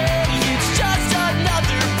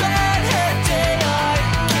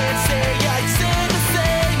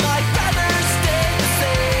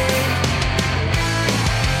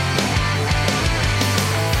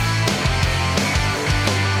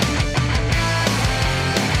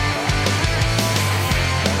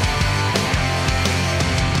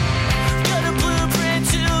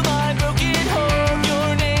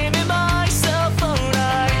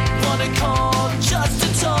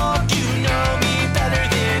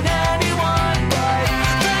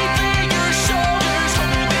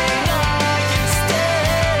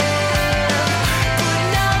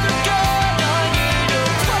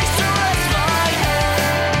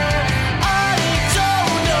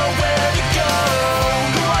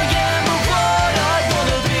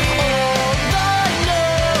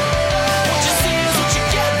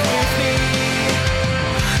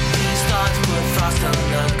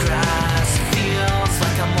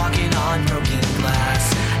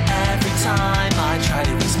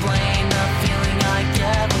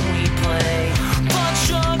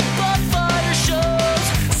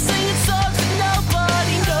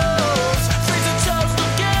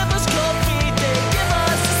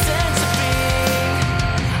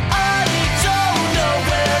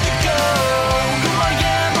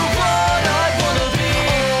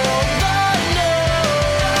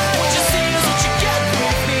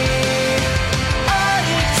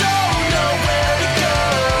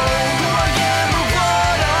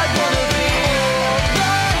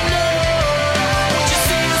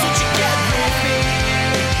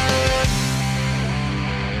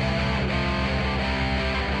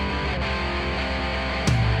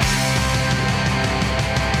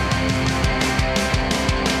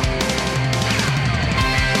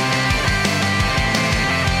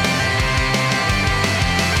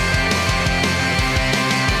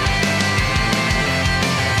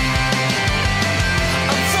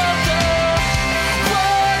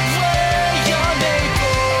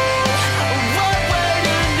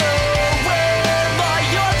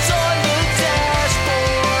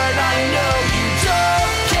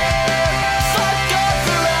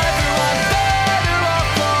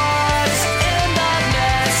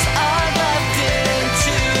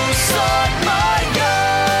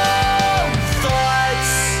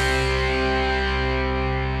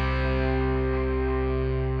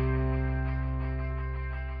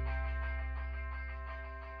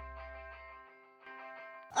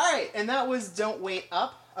Alright, and that was Don't Wait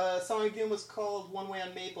Up. Song again was called One Way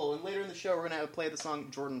on Maple, and later in the show we're going to play the song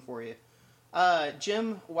Jordan for you.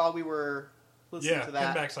 Jim, while we were listening to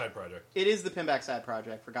that... Pinback Side Project. It is the Pinback Side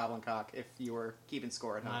Project for Goblin Cock, if you were keeping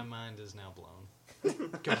score at My home. mind is now blown.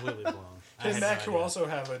 Completely blown. I had no Pinback, who idea. also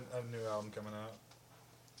have a new album coming out.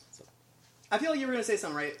 I feel like you were going to say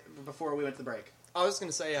something right before we went to the break. I was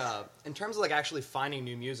gonna say, in terms of like actually finding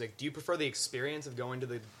new music, do you prefer the experience of going to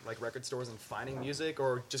the like record stores and finding music,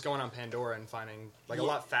 or just going on Pandora and finding like a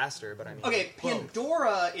lot faster? But I mean, Okay,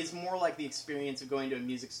 Pandora is more like the experience of going to a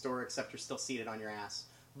music store, except you're still seated on your ass.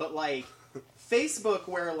 But like Facebook,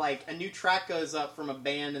 where like a new track goes up from a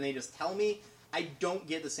band and they just tell me, I don't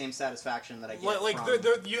get the same satisfaction that I get. Like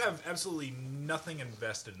from... you have absolutely nothing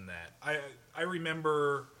invested in that. I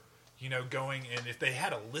remember, going in, if they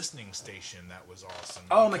had a listening station, that was awesome.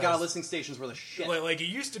 Oh my god, listening stations were the shit. Like it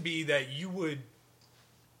used to be that you would,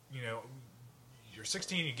 you're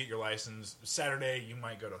 16, you get your license. Saturday, you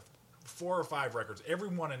might go to 4 or 5 records, every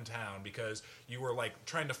one in town, because you were like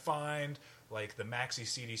trying to find like the maxi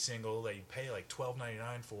CD single that you pay like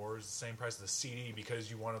 $12.99 for, is the same price as the CD, because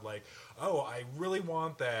you wanted like, oh, I really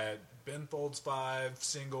want that Ben Folds 5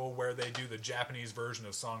 single where they do the Japanese version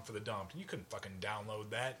of Song for the Dumped. You couldn't fucking download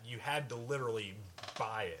that. You had to literally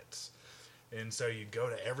buy it. And so you'd go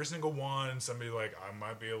to every single one, and somebody like, I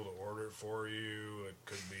might be able to order it for you. It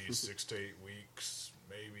could be 6 to 8 weeks,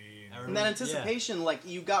 maybe. And that anticipation, like,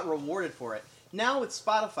 you got rewarded for it. Now with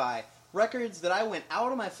Spotify, records that I went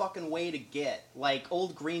out of my fucking way to get, like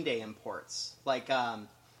old Green Day imports, like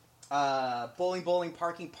Bowling Bowling,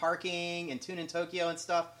 Parking, and Tune in Tokyo and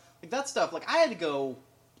stuff. Like, that stuff, like, I had to go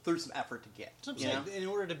through some effort to get. So I'm saying, in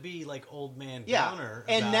order to be like old man Yeah, downer.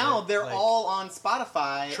 and about now it, they're like, all on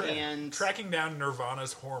Spotify, and... Tracking down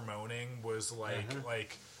Nirvana's Hormoning was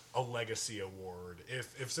like a legacy award.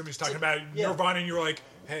 If somebody's talking about Nirvana and you're like,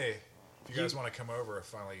 hey, if you guys want to come over and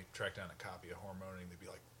finally track down a copy of Hormoning, they'd be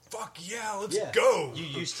like, fuck yeah, let's go. You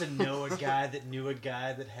used to know a guy that knew a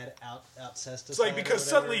guy that had outcested. It's like, because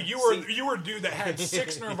suddenly you were a dude that had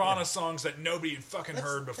 6 Nirvana songs that nobody had fucking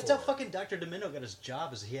heard before. That's how fucking Dr. Domino got his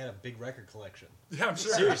job, is he had a big record collection. Yeah, I'm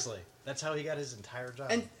sure. Seriously. That's how he got his entire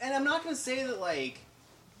job. And I'm not going to say that, like,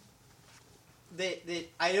 that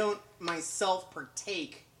I don't myself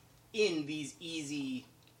partake in these easy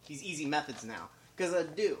methods now, because I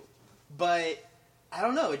do. But I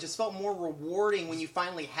don't know, it just felt more rewarding when you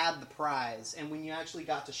finally had the prize, and when you actually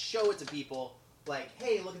got to show it to people, like,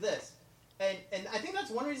 hey, look at this. And I think that's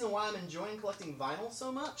one reason why I'm enjoying collecting vinyl so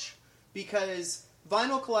much, because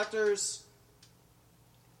vinyl collectors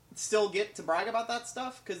still get to brag about that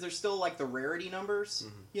stuff, because there's still, like, the rarity numbers,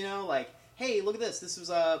 like, hey, look at this, this was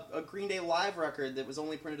a Green Day live record that was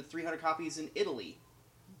only printed 300 copies in Italy.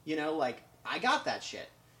 Like, I got that shit.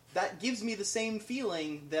 That gives me the same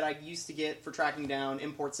feeling that I used to get for tracking down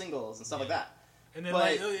import singles and stuff like that. And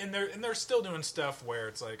then, they're still doing stuff where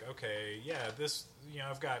it's like, okay, yeah, this,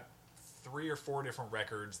 I've got 3 or 4 different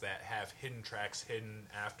records that have hidden tracks hidden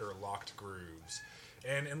after locked grooves.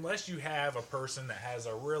 And unless you have a person that has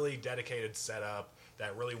a really dedicated setup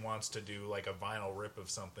that really wants to do like a vinyl rip of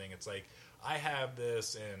something, it's like, I have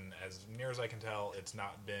this, and as near as I can tell, it's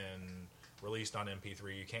not been released on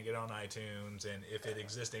MP3. You can't get it on iTunes, and if it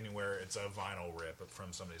exists anywhere, it's a vinyl rip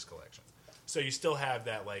from somebody's collection. So you still have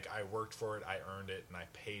that, like, I worked for it, I earned it, and I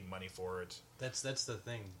paid money for it. That's the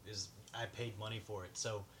thing, is I paid money for it.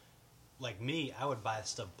 So, like me, I would buy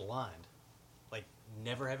stuff blind. Like,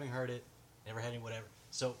 never having heard it, never had any whatever.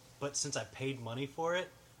 So, but since I paid money for it,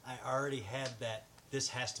 I already had that, this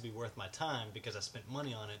has to be worth my time, because I spent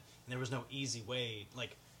money on it, and there was no easy way,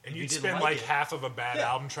 like... And you'd spend like half of a bad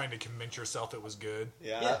album trying to convince yourself it was good.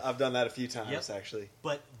 Yeah, I've done that a few times, actually.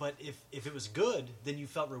 But if it was good, then you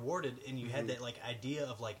felt rewarded, and you had that like idea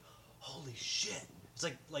of like, holy shit! It's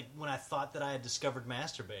like when I thought that I had discovered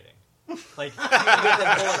masturbating. Like, you get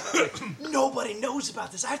that whole, like, nobody knows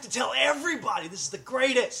about this. I have to tell everybody. This is the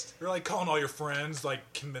greatest. You're like calling all your friends,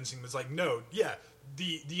 like convincing them. It's like, no,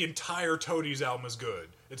 the entire Toadies album is good.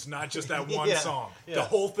 It's not just that one song. Yeah. The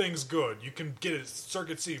whole thing's good. You can get it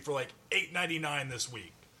Circuit C for like $8.99 this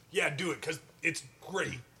week. Yeah, do it, because it's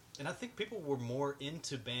great. And I think people were more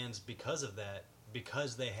into bands because of that,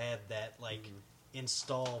 because they had that like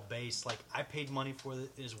install base. Like, I paid money for it.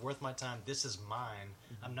 It is worth my time. This is mine.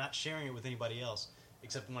 I'm not sharing it with anybody else.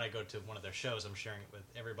 Except when I go to one of their shows, I'm sharing it with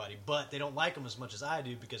everybody. But they don't like them as much as I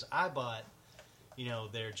do, because I bought,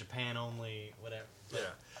 their Japan only, whatever. Yeah.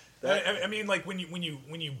 I mean, like when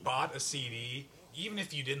you bought a CD, even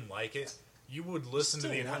if you didn't like it, you would listen to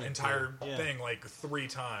the entire thing like 3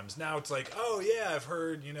 times. Now it's like, oh yeah, I've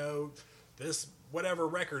heard this whatever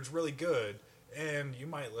record's really good, and you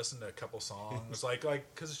might listen to a couple songs, like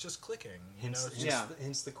because it's just clicking. You know, Hence, it's Yeah.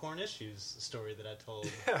 hence the Corn Issues story that I told.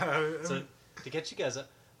 yeah, So to get you guys,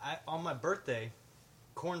 on my birthday,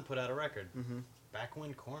 Korn put out a record. Mm-hmm. Back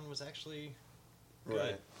when Korn was actually good,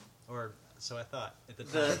 Right. or so I thought at the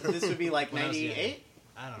time. This would be like When I was young. 98?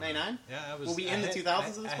 I don't know. 99? Yeah, I was. We'll be I in the had-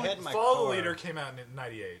 2000s at this I point? had my Follow car. the Leader came out in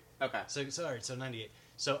 '98. Okay. So 98.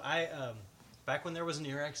 So I back when there was an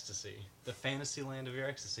Ear Ecstasy, the fantasy land of Ear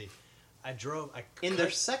Ecstasy, I drove. In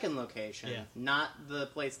their second location, Yeah. not the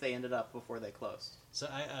place they ended up before they closed. So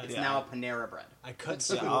It's Yeah. now a Panera Bread. I cut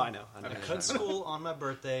Yeah, school. I know. I cut school on my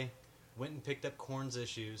birthday. Went and picked up Korn's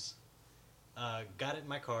Issues. Got it in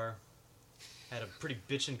my car. Had a pretty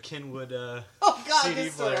bitchin' Kenwood. Oh God, CD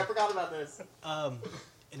this story! I player. forgot about this.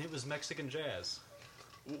 And it was Mexican jazz.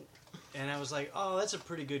 And I was like, oh, that's a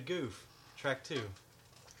pretty good goof. Track 2.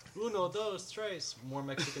 Uno, dos, tres. More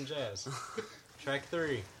Mexican jazz. Track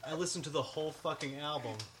 3. I listened to the whole fucking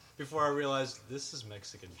album before I realized this is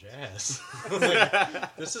Mexican jazz.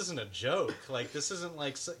 Like, this isn't a joke. Like, this isn't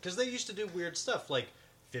like... Because they used to do weird stuff, like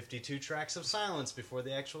 52 tracks of silence before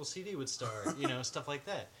the actual CD would start. You know, stuff like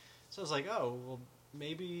that. So I was like, oh, well,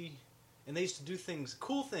 maybe... And they used to do things,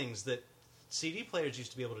 cool things that CD players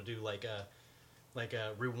used to be able to do, like a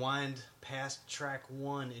rewind past track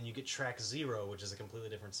 1 and you get track 0, which is a completely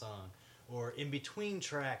different song. Or in between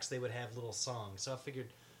tracks, they would have little songs. So I figured,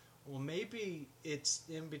 well, maybe it's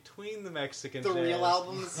in between the Mexican The jazz, real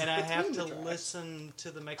albums and I have between to the tracks. listen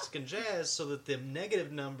to the Mexican jazz so that the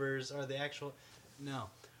negative numbers are the actual. No,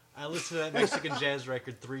 I listened to that Mexican jazz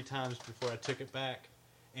record 3 times before I took it back,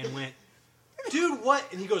 and went, dude, what?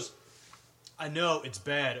 And he goes, I know it's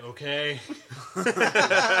bad, okay?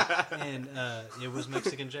 And it was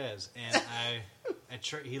Mexican jazz, and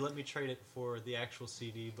he let me trade it for the actual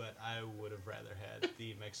CD, but I would have rather had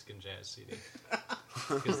the Mexican jazz CD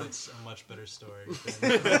because that's a much better story.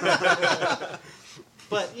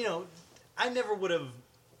 But you know, I never would have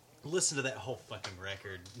listened to that whole fucking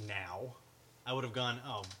record. Now, I would have gone,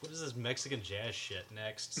 oh, what is this Mexican jazz shit?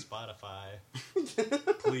 Next, Spotify,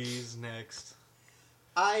 please, next.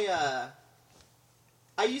 I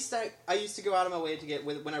used to go out of my way to get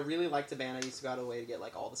when I really liked a band. I used to go out of my way to get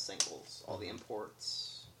like all the singles, all the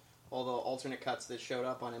imports, all the alternate cuts that showed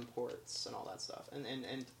up on imports, and all that stuff.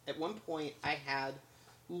 And at one point, I had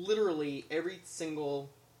literally every single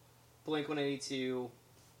Blink-182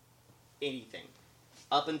 anything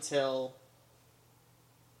up until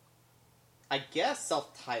I guess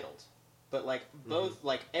self-titled. But like both,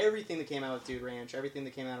 like everything that came out with Dude Ranch, everything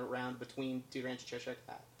that came out around between Dude Ranch and Cheshire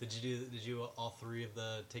Cat. Did you all 3 of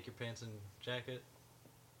the Take Your Pants and Jacket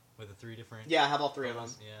with the 3 different? Yeah, I have all 3 of them.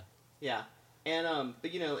 Yeah. Yeah, and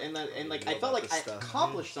but you know, and like know I felt about like this I stuff.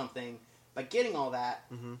 accomplished something by getting all that,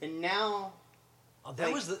 and now Oh, that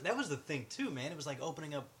Like- was the thing too, man. It was like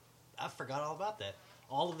opening up. I forgot all about that.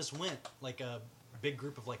 All of us went, like a big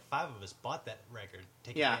group of like 5 of us bought that record,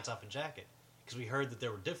 Take Your Yeah. Pants Off and Jacket, because we heard that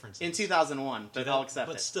there were differences. in 2001, but I'll accept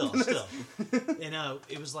but it. still. And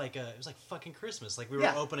it was like fucking Christmas. Like we were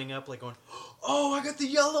Yeah. opening up, like going, "Oh, I got the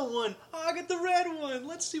yellow one. Oh, I got the red one.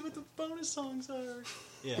 Let's see what the bonus songs are."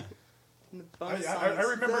 Yeah, And the bonus I songs-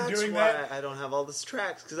 remember That's doing why that. I don't have all these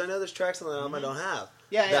tracks, because I know there's tracks on the album I don't have.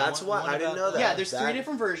 Yeah, yeah. That's One- why one I didn't about know that. Yeah, there's That- 3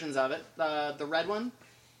 different versions of it. The red one,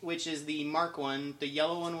 which is the Mark one. The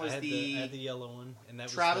yellow one was I had the the yellow one, and that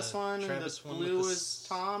Travis was one, the and Travis the one blue with the was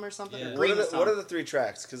Tom or something. Yeah. Or What green What was are, Tom. what are the 3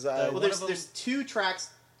 tracks? Because I Well, one there's of them- there's 2 tracks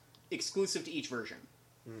exclusive to each version.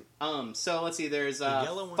 So let's see. There's The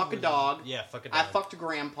yellow one fuck a was- dog. Yeah, fuck a I dog. fucked a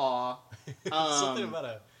grandpa. Something Um, about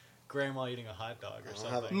a grandma eating a hot dog or have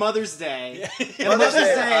something. Mother's Day. Yeah. And Mother's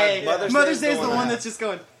Day. Day. Mother's Day is the one I one have. that's just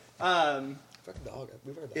going. Fucking dog.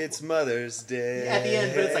 We've heard that. It's Mother's Day. At the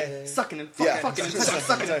end, but it's like sucking and fucking, Yeah. fucking and touching,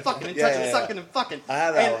 sucking and fucking and Yeah, touching, yeah, yeah. sucking and fucking. I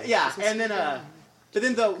have that and, one. Yeah, and then but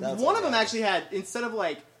then That's one of all them right. actually had, instead of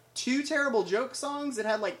like 2 terrible joke songs, it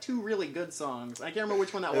had like 2 really good songs. I can't remember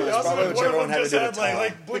which one that It was. was Also, probably one of whichever them one had to just do had with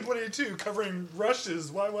like Tom. Blink-182 covering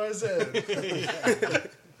Rush's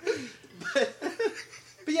YYZ.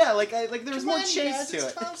 But yeah, like there was more chase to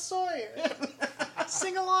it. Tom Sawyer.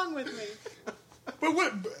 Sing along with me. But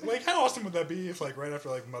what, like, how awesome would that be if, like, right after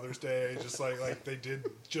like Mother's Day, just like they did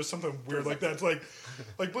just something weird like that? It's like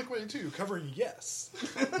Blink-182 covering Yes.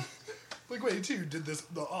 Blink-182 did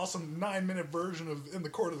the awesome 9-minute version of In the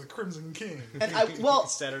Court of the Crimson King. And I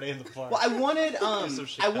Saturday in the Park. Well, I wanted Some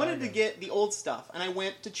I wanted to Chicago. get the old stuff, and I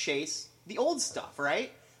went to chase the old stuff,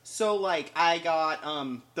 right? So like I got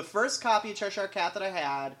the first copy of Cheshire Cat that I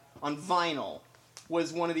had on vinyl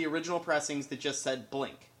was one of the original pressings that just said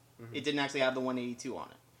Blink. It didn't actually have the 182 on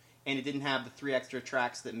it, and it didn't have the 3 extra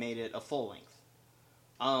tracks that made it a full length.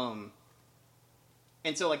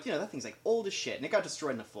 And so, like, that thing's, like, old as shit. And it got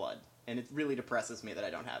destroyed in a flood. And it really depresses me that I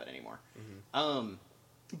don't have it anymore.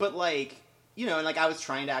 But, like, and, like, I was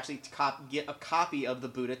trying to actually get a copy of the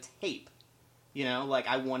Buddha tape. Like,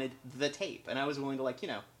 I wanted the tape. And I was willing to, like,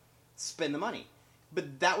 spend the money.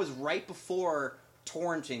 But that was right before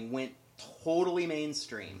torrenting went totally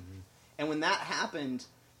mainstream. And when that happened,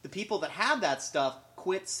 the people that had that stuff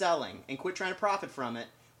quit selling and quit trying to profit from it,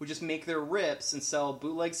 would just make their rips and sell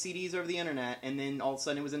bootleg CDs over the internet, and then all of a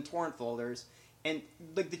sudden it was in torrent folders. And,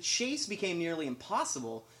 like, the chase became nearly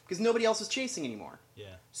impossible because nobody else was chasing anymore.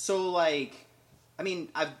 Yeah. So, like, I mean,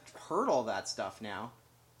 I've heard all that stuff now,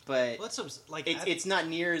 but Well, that's like it's not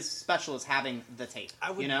near as special as having the tape. I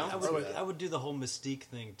would, you I would do the whole Mystique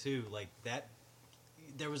thing too. Like that,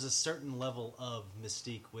 there was a certain level of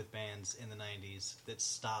mystique with bands in the '90s that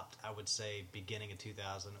stopped. I would say beginning of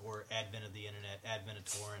 2000 or advent of the internet, advent of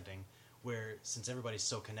torrenting, where since everybody's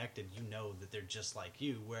so connected, that they're just like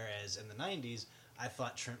you. Whereas in the '90s, I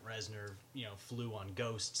thought Trent Reznor, flew on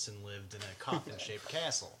ghosts and lived in a coffin-shaped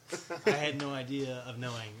castle. I had no idea of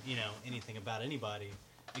knowing, anything about anybody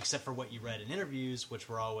except for what you read in interviews, which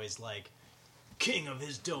were always like king of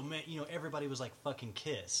his domain. Everybody was like fucking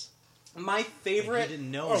Kiss. My favorite Like, you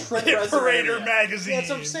didn't know Trent Hit Reznor Parader interview. magazine. Yeah, that's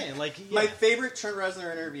what I'm saying. Like, yeah. My favorite Trent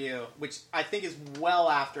Reznor interview, which I think is well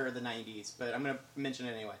after the 90s, but I'm going to mention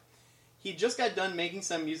it anyway. He just got done making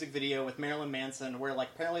some music video with Marilyn Manson where, like,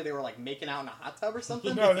 apparently they were, like, making out in a hot tub or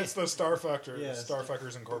something. No, that's the Starfuckers, Yeah,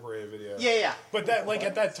 Starfuckers Incorporated video. Yeah. But that, like,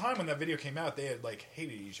 at that time when that video came out, they had, like,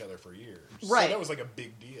 hated each other for years. Right. So that was, like, a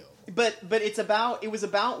big deal. But it was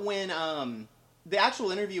about when, the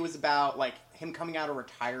actual interview was about, like, him coming out of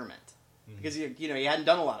retirement. Because, he hadn't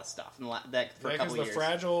done a lot of stuff for a Yeah, couple because of the years.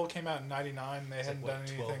 Fragile came out in '99, and they hadn't like, done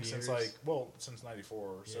what, 12 anything since years? since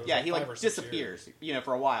 '94. So it was Yeah, he, 5 like, or 6 disappears, years.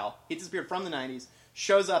 for a while. He disappeared from the 90s,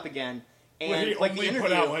 shows up again, and, Well, he like, only the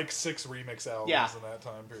put interview... out like 6 remix albums Yeah. in that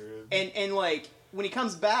time period. And like when he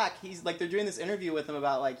comes back, he's like they're doing this interview with him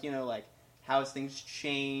about like like how has things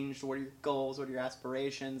changed, what are your goals, what are your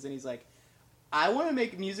aspirations, and he's like, I want to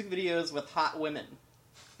make music videos with hot women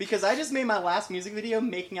because I just made my last music video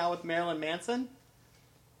making out with Marilyn Manson.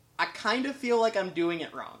 I kind of feel like I'm doing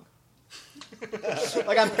it wrong.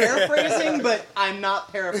 Like I'm paraphrasing, but I'm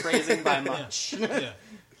not paraphrasing by much. Yeah.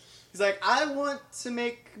 He's like, I want to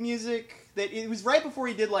make music that... It was right before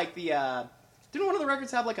he did, like, the... didn't one of the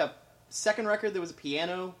records have, like, a second record that was a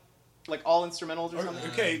piano? Like, all instrumentals or something?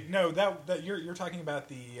 Okay, no, that you're talking about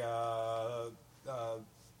the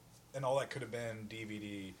and all that could have been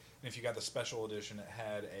DVD. And if you got the special edition, it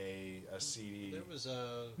had a CD. There was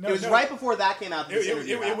a. No, it was right before that came out. That this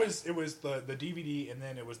interview it happened. was the DVD, and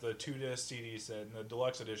then it was the 2-disc CD set, and the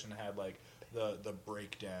deluxe edition had like the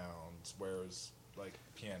breakdowns, where it was like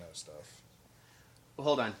piano stuff. Well,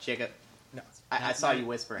 hold on, Jacob. No. I saw you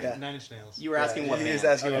whispering. Yeah. Nine Inch Nails. You were asking what he band? was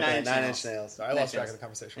asking what Nine band. Inch 9 Nails. Inch Nails. Sorry, I lost track of the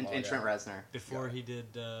conversation. And Trent Reznor. Before he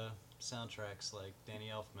did soundtracks like Danny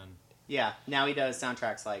Elfman. Yeah, now he does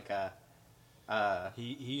soundtracks like He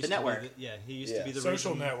used The to Network. Be he used to be the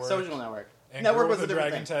Social reason- Network. Social Network. And Network Girl was with a the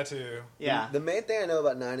different Dragon thing. Tattoo. Yeah. The main thing I know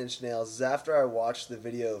about 9 Inch Nails is after I watched the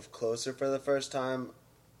video of Closer for the first time,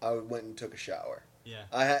 I went and took a shower. Yeah.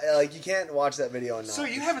 Like, you can't watch that video and not. So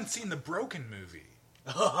you haven't seen the Broken movie?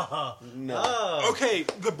 No. Oh. Okay,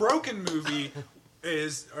 the Broken movie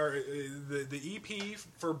is the EP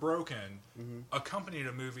for Broken accompanied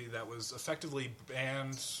a movie that was effectively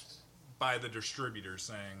banned by the distributor,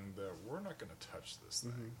 saying that we're not going to touch this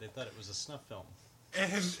thing. They thought it was a snuff film.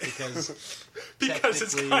 And Because because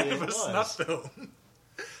it's technically kind of it a was. snuff film.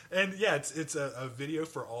 And yeah, it's a video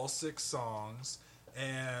for all 6 songs,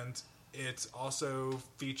 and it also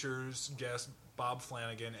features guest Bob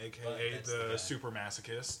Flanagan, aka that's the the guy. Super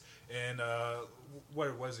Masochist, and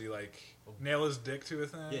what was he like? Nail his dick to a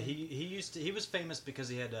thing. Yeah, he was famous because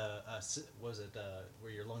he had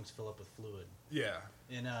where your lungs fill up with fluid, Yeah.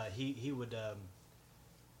 and he would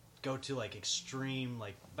go to like extreme,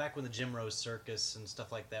 like back when the Jim Rose Circus and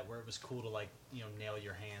stuff like that, where it was cool to like nail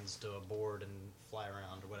your hands to a board and fly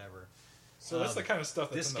around or whatever. So that's the kind of stuff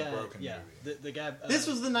that's This in guy, the Broken yeah, movie. the guy. This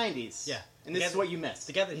was the 90s. Yeah. And The this guy is what you missed.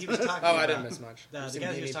 The guy that he was talking Oh, about. I didn't miss much. The You've guy that seen he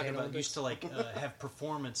was Baby talking Pain about used to like have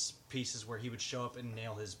performance pieces where he would show up and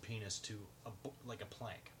nail his penis to like a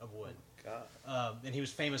plank of wood. God. And he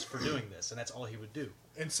was famous for doing this, and that's all he would do.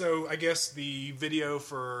 And so I guess the video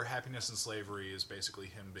for Happiness and Slavery is basically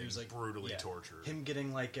him He being was like brutally yeah, tortured. him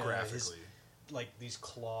getting like his graphically. like these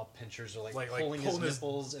claw pinchers or like, Like pulling his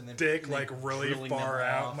nipples and then dick and then like really drilling far them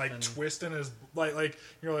out, off and, like and- twisting his like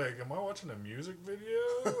you're like, am I watching a music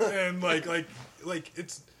video? And like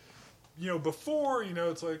it's before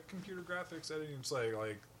it's like computer graphics editing. It's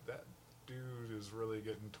like that dude was really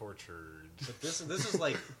getting tortured. But this is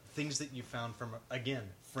like things that you found from, again,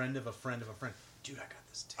 friend of a friend of a friend. Dude, I got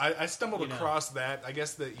this too. I stumbled You know. across that. I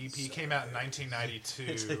guess the EP came out in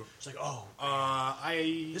 1992. It's like, oh,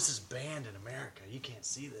 This is banned in America. You can't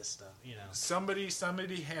see this stuff, you know. somebody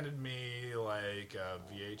handed me like a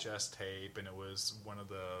VHS tape, and it was one of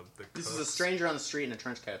the This cooks. is a stranger on the street in a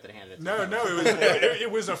trench coat that handed it to No, me. no, it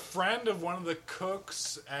was a friend of one of the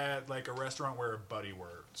cooks at like a restaurant where Buddy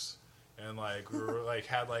works, and like we were like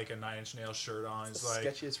had like a Nine Inch Nails shirt on. It's like,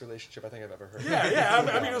 Sketchiest relationship I think I've ever heard. yeah.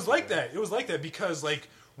 I mean, it was like that. It was like that because like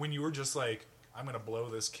when you were just like, I'm gonna blow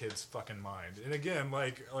this kid's fucking mind, and again,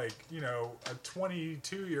 like you know, a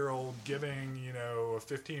 22-year-old giving a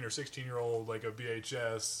 15 or 16-year-old like a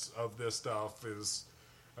VHS of this stuff is,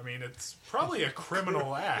 I mean, it's probably a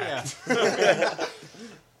criminal act.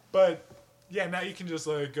 But yeah, now you can just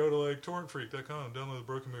like go to like torrentfreak.com and download the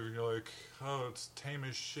Broken Movie, and you're like, oh, it's tame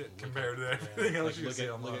as shit compared to everything else you see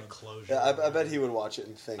online. Look at Closure. Yeah, I bet he would watch it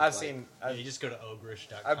and think. I've like, seen. Yeah, you just go to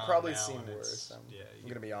ogrish.com. I've probably now seen and it's- worse. I'm Yeah,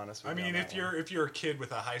 gonna be honest with I you. mean, on if that one. you're a kid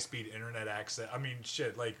with a high-speed internet access, I mean,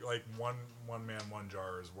 shit, like one man, one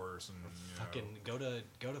jar is worse. And fucking go to that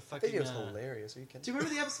fucking. video's hilarious. Are you kidding? Do you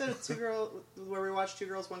remember the episode of where we watched Two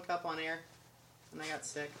Girls, One Cup on air? And I got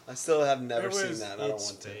sick. I still have never It seen was- that. I don't It's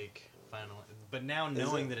want to. fake. Finally, but now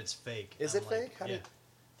knowing it? that it's fake, Is I'm it like, fake? How yeah.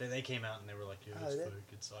 did- They came out and they were like, "Yeah, Oh, it's they did? fake.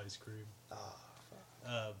 It's ice cream." Oh,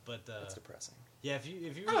 fuck. But That's depressing. yeah, if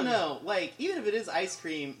you I don't know. Like, even if it is ice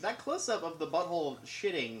cream, that close-up of the butthole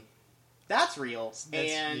shitting, that's real.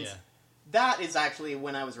 And yeah. that is actually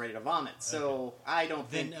when I was ready to vomit. So I don't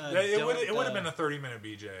think... Then it would have been a 30-minute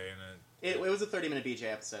BJ, and it was a 30-minute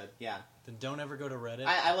BJ episode, yeah. then don't ever go to Reddit.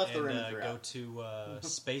 I left the and, room Go throughout. to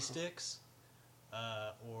Space Dicks,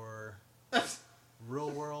 or Real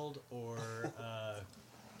World, or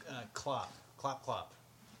Clop.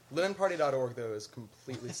 Lemonparty.org though is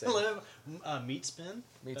completely safe. Meat Spin.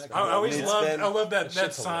 Meat Spin. I always Meat love Spin. I love that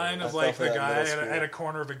shit's sign hilarious. of I like fell the for that guy in middle at school. a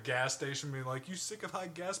corner of a gas station being like, "You sick of high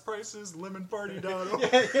gas prices? Lemonparty.org."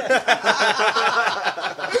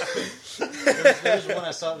 There's one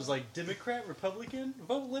I saw. It was like Democrat, Republican,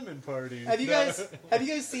 vote Lemon Party. Have you guys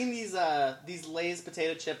seen these Lay's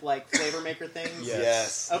potato chip like flavor maker things?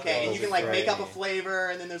 Yes. Okay, and Those you can are like great. make up a flavor,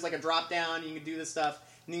 and then there's like a drop down. You can do this stuff,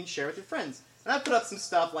 and then you share with your friends. And I put up some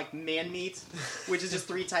stuff like man meat, which is just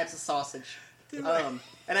 3 types of sausage.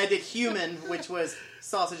 And I did human, which was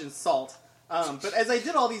sausage and salt. But as I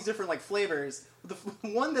did all these different like flavors, the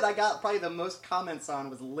one that I got probably the most comments on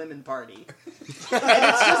was Lemon Party. And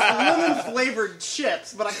it's just lemon flavored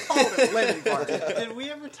chips, but I called it Lemon Party. Did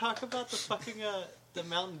we ever talk about the fucking the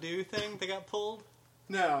Mountain Dew thing that got pulled?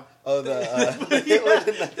 No. Oh, the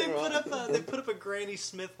They put up a Granny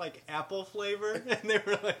Smith like apple flavor, and they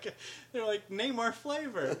were like name our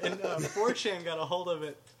flavor, and 4chan got a hold of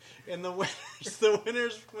it, and the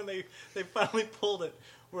winners when they finally pulled it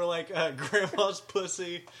were like Grandma's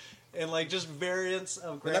pussy, and like just variants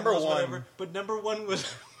of But number Grandma's one- whatever. But number one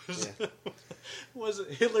was Yeah. was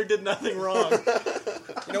Hitler did nothing wrong.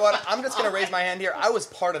 You know what? I'm just gonna raise my hand here. I was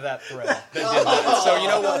part of that thread. That did that. So you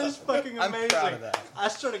know That what? is fucking I'm amazing. proud of that. I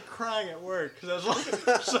started crying at work because I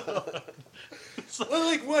was like, Well,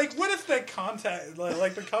 like, what if that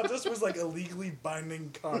the contest was like a legally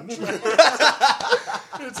binding contract?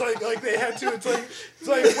 It's like they had to. It's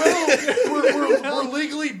like well, we're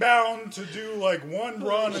legally bound to do like one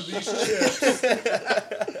run of these chips.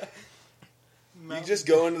 You just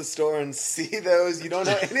go into the store and see those. You don't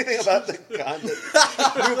know anything about the content.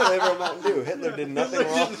 New flavor of Mountain Dew. Hitler did nothing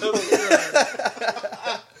wrong.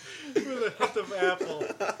 with a hint of apple.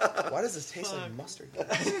 Why does this taste like mustard? No,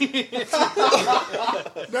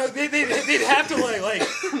 they'd have to like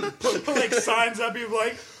put like signs up, be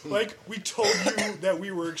like we told you that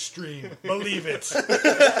we were extreme. Believe it.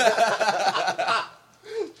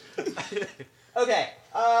 Okay,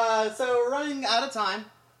 so we're running out of time.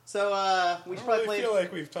 So we should I probably really play. feel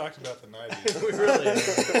like we've talked about the 90s. We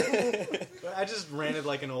really. I just ranted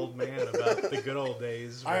like an old man about the good old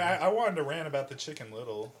days. I wanted to rant about the Chicken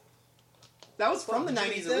Little. That was from the Did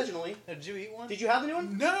you 90s eat that? originally. Did you eat one? Did you have the new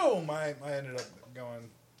one? No, I ended up going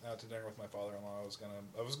out to dinner with my father-in-law. I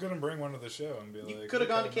was gonna bring one to the show and be You like, could have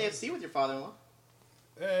gone to okay, KFC with your father-in-law.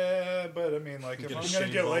 But I mean, like, if Get a I'm gonna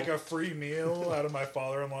shitty get bowl. like a free meal out of my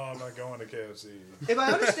father-in-law, I'm not going to KFC. If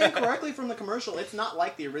I understand correctly from the commercial, it's not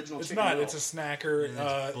like the original It's chicken not. roll. It's a snacker. Yeah,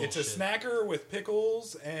 that's It's a bullshit. snacker with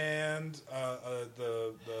pickles and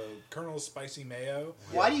the Colonel's spicy mayo.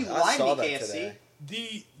 Why do you I lie saw to me, that KFC?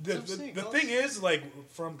 today. The thing is, like,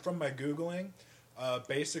 from my googling,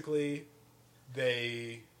 basically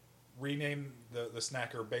they renamed the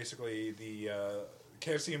snacker basically the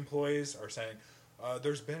KFC employees are saying,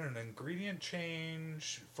 there's been an ingredient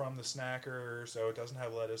change from the snacker, so it doesn't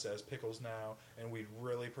have lettuce as pickles now, and we'd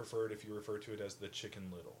really prefer it if you refer to it as the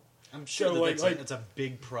Chicken Little. I'm sure So, that's a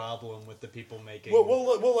big problem with the people making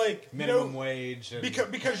Well, like minimum wage. And,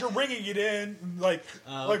 because you're ringing it in, like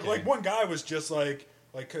one guy was just like,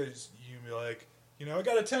 cause you be like, I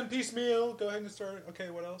got a 10-piece meal. Go ahead and start.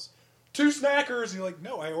 Okay, what else? 2 snackers. And you're like,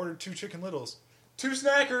 no, I ordered 2 Chicken Littles. 2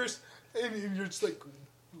 snackers, and you're just like,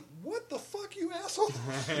 what the fuck, you asshole?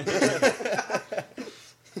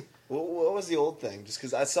 What was the old thing? Just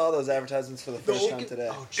because I saw those advertisements for the first time today.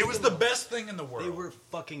 It was the best thing in the world. They were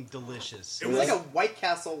fucking delicious. It was like a White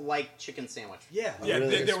Castle like chicken sandwich. Yeah. Yeah,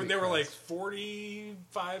 really they sweet were like crust.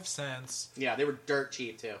 45 cents. Yeah, they were dirt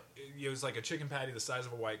cheap too. It was like a chicken patty the size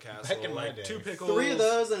of a White Castle. Back in my like day. 2 pickles. 3 of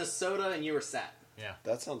those and a soda, and you were set. Yeah.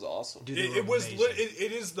 That sounds awesome. Dude, they were It was. amazing.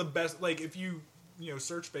 It is the best. Like if you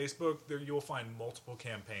search Facebook, there you'll find multiple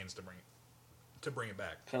campaigns to bring it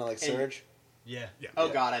back. Kind of like And- Surge. Yeah. Yeah. Oh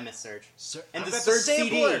god, I miss Surge. And the the Surge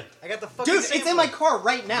sampler. CD. I got the fucking Dude, it's in my car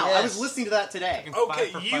right now. I was Yes. listening to that today.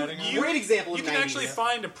 Okay, for you fighting on Great example of You can 90s. actually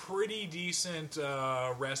find a pretty decent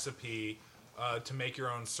recipe to make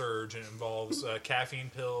your own Surge. It involves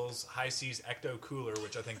caffeine pills, High Seas Ecto Cooler,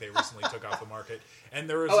 which I think they recently took off the market, and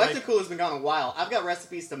there was Oh, like Ecto Cooler's been gone a while. I've got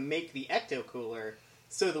recipes to make the Ecto Cooler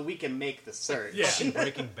so that we can make the Surge. Yeah. Fucking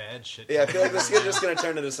Breaking Bad shit. Yeah, I feel like this is just going to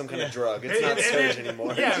turn into some kind of drug. It's not Surge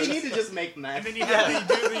anymore. Yeah. You need to just make meth. And then you have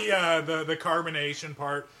to do the carbonation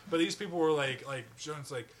part. But these people were like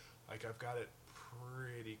Jones, like I've got it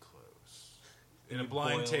pretty close. In a You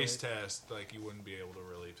blind boil taste it. test, like you wouldn't be able to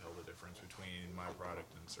really tell the difference between my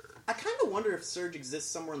product and Surge. I kind of wonder if Surge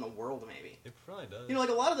exists somewhere in the world, maybe. It probably does. Like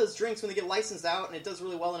a lot of those drinks, when they get licensed out and it does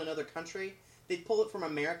really well in another country, they pull it from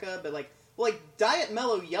America, but like Diet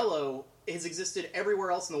Mellow Yellow has existed everywhere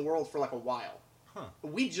else in the world for like a while. Huh.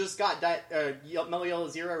 We just got Mellow Yellow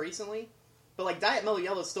Zero recently, but like Diet Mellow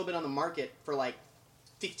Yellow's still been on the market for like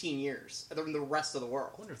 15 years in the rest of the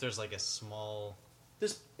world. I wonder if there's like a small.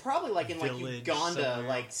 There's probably like in like Village Uganda, somewhere.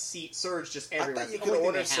 like Surge just I everywhere. thought you It's could the only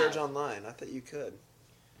order thing they Surge have. online. I thought you could.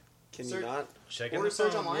 Can Surge- you not? Check Order it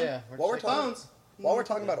Surge online? Yeah. While we're talking, Phones. while we're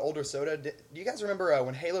talking about older soda, do you guys remember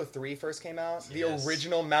when Halo 3 first came out? The Yes.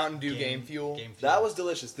 original Mountain Dew Game Fuel. That was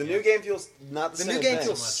delicious. The new Game Fuel's not the, The same new Game thing.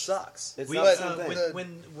 Fuel sucks. It's We, not the same thing.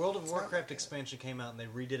 when World of Warcraft expansion came out and they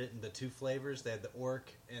redid it in the 2 flavors, they had the orc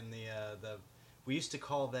and the. We used to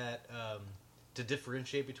call that to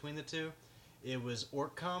differentiate between the two. It was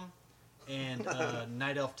orc cum and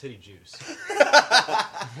Night Elf titty juice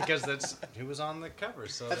because that's who was on the cover.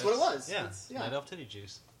 So That's what it was. Yeah, It's- yeah. Night Elf titty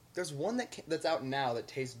juice. There's one that's out now that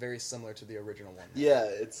tastes very similar to the original one. Yeah,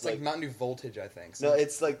 It's like Mountain Dew Voltage, I think. no,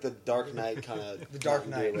 it's like the Dark Knight kind of. The Dark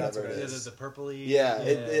Knight, that's what it Yeah, is. the purpley. Yeah,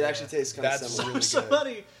 it actually tastes kind of That's similar.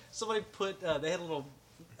 really good. Somebody put they had a little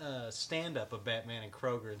stand up of Batman and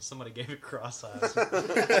Kroger, and somebody gave it cross eyes.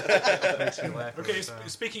 Makes me laugh. Okay, every time.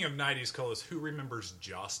 speaking of 90s colas, who remembers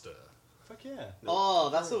Josta? Fuck yeah. Oh,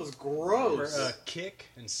 that was gross. Or, Kick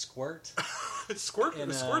and Squirt. Squirt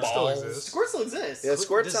And, still balls. exists. Squirt still exists. Yeah,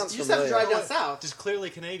 Squirt Does- sounds You just have to familiar. drive down south. Does Clearly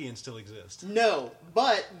Canadian still exist? No,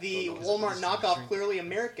 but the Oh, no, 'cause Walmart it's knockoff drink. Clearly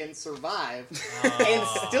American survived and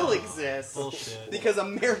still exists Bullshit. because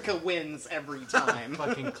America wins every time.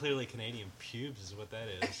 Fucking Clearly Canadian pubes is what that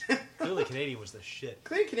is. Clearly Canadian was the shit.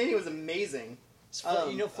 Clearly Canadian was amazing.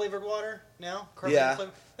 You know flavored water now? Carbonated Yeah.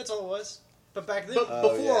 flavor? That's all it was. But back then, But Oh,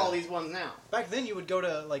 before yeah. all these ones now. back then you would go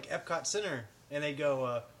to like Epcot Center and they'd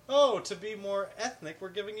go, to be more ethnic, we're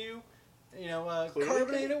giving you, Clearly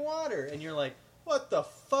carbonated water, and you're like, what the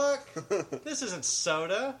fuck? This isn't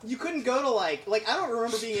soda. You couldn't go to like I don't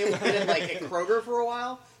remember being able to get it like at Kroger for a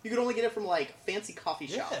while. You could only get it from like fancy coffee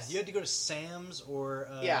Yeah, shops. you had to go to Sam's or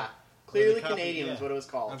Yeah. or Clearly the coffee- Canadian yeah. was what it was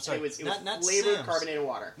called. I'm sorry, It was not flavored Sam's. carbonated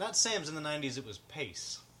water. Not Sam's in the '90s. It was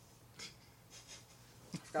Pace.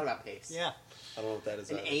 Forgot about Pace. Yeah, I don't know what that is.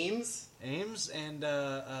 And either. Ames. Ames and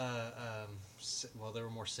well, there were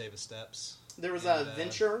more Save a Steps. There was And, a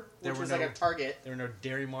Venture, there which were was like no- a Target. There were no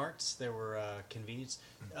Dairy Marts. There were convenience,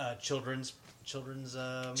 children's Children's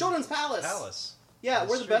Palace. Palace. Yeah, on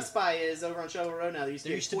where the street. Best Buy is over on Shovel Road now. There used to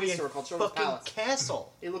There be used a to toy be store a called Children's fucking Palace.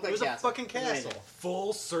 castle. It looked like it was a a castle. fucking It was amazing. castle.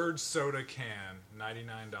 Full Surge soda can,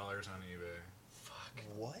 $99 on eBay. Fuck.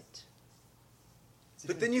 What?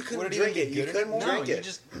 But then you Would couldn't it even drink be it. You good couldn't anymore? drink you it.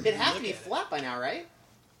 just It had to look be at it. flat by now, right?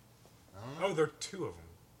 Oh, there are 2 of them.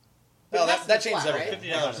 Oh, It has to that be changes flat,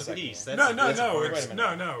 everything. right? $50 a Second. piece. No, That's no, a no, bargain. it's Wait a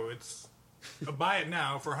minute. no. It's buy it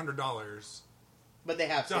now for $100. But they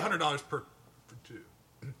have It's to. $100 per 2.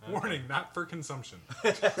 Warning, not for consumption.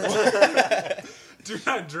 Do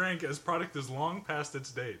not drink as product is long past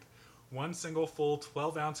its date. One single full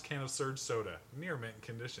 12-ounce can of Surge soda, near mint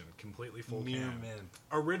condition, completely full Near can. mint.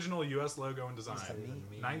 Original U.S. logo and design. that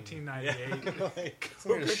mean? 1998.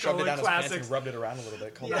 We're gonna shove it Coca-Cola down his pants Classics. and rubbed it around a little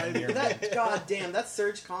bit. Called Yeah, that near that, God damn, that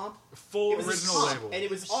Surge comp. Full It was a original comp, label. and it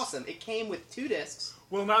was awesome. It came with 2 discs.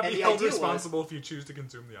 Will not and be the held idea was- responsible if you choose to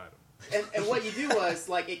consume the item. And what you do was,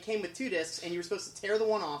 like, it came with 2 discs, and you were supposed to tear the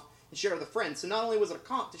one off and share it with a friend. So not only was it a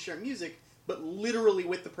comp to share music, but literally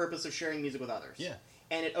with the purpose of sharing music with others. Yeah.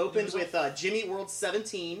 And it opened with Jimmy Eat World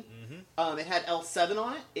 17. It had L7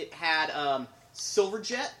 on it. It had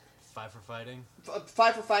Silverjet, 5 for Fighting.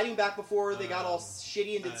 5 for Fighting back before they got all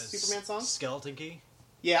shitty and did Superman songs. Skeleton Key.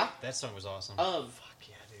 Yeah. That song was awesome. Fuck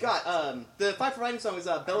yeah, dude. God, the 5 for Fighting song was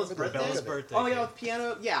Bella's Birthday. Bella's Birthday. Oh, yeah, with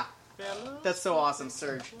piano. Yeah. That's so awesome,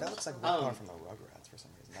 Surge. That looks like Rick from the Rugrats for some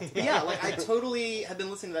reason. But yeah, like I totally have been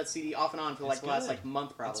listening to that CD off and on for like It's the last good. like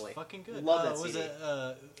month probably. It's fucking good. Love that was CD. it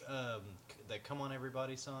that Come On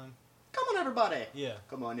Everybody song? Come on, everybody. Yeah.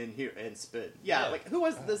 Come on in here and spit. Yeah, Yeah. like who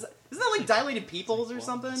was this? Isn't that like Dilated Peoples or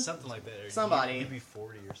something? Something like that. Or Somebody.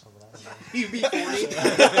 UB40 or something. I don't know.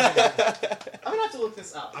 UB40. I'm gonna have to look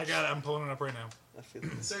this up. I got it. I'm pulling it up right now. I feel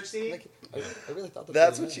Search CD. Like, I really thought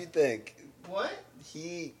that's was what you think. What?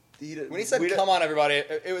 He When he said "come on, everybody,"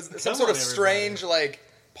 it was some Come sort on, of everybody. strange like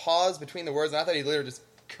pause between the words, and I thought he literally just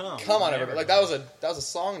 "come on, everybody." Like that was a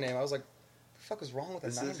song name. I was like, "What the fuck was wrong with the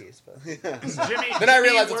This is- '90s?" But Jimmy. Then I Jimmy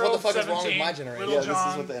realized it's what the World fuck is wrong with 17, my generation. Little Yeah, this is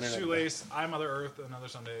John, what the internet Shoelace, I Mother Earth, Another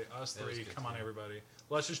Sunday, Us That was Three, good Come too. On Everybody,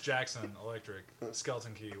 Luscious Jackson, Electric,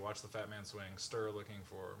 Skeleton Key, Watch the Fat Man Swing, Stir Looking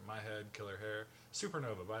for, My Head, Killer Hair,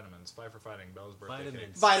 Supernova, Vitamins, Fight for Fighting, Bella's Birthday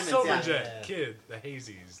Vitamins. Vitamins. Cake, Silverjet, Yeah. Kid, The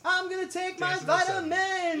Hazies. I'm gonna take my Dancing in the Sun.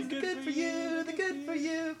 vitamins. The good for you. The good for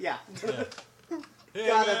you. Yeah. You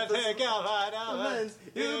Gotta take your vitamins.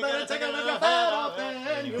 You better take a look at that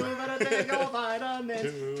open. You better take your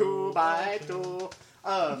vitamins 2 by 2.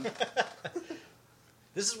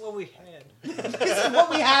 This is what we had. This is what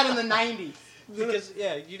we had in the 90s. Because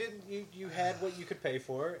yeah, you had what you could pay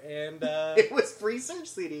for, and It was free Surge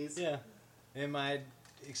CDs. yeah. In my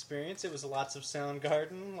experience, it was lots of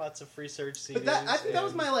Soundgarden, lots of Free Surge CDs. But that I think that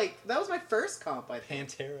was and my first comp. I think.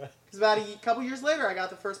 Pantera. Because about a couple years later, I got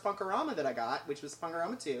the first Punkorama that I got, which was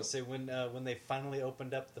Punkorama 2. So when they finally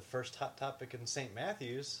opened up the first Hot Topic in St.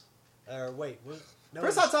 Matthews, or wait, no, First it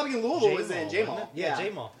was Hot Topic in Louisville was in J-Mall, J-Mall. wasn't it? Yeah,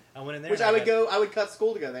 J-Mall. I went in there. Which and I would cut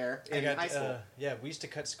school to go there in high school. Yeah, we used to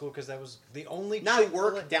cut school because that was the only. Now I Chick-fil-A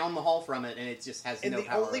work down the hall from it, and it just has and no the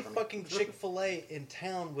power only over me. fucking Chick-fil-A in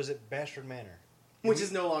town was at Bashford Manor. Which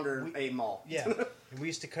is no longer a mall. Yeah, and we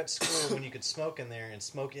used to cut school when you could smoke in there and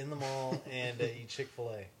smoke in the mall and eat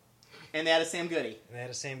Chick-fil-A. And they had a Sam Goody. And they had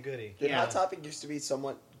a Sam Goody. Did Yeah. Hot Topic used to be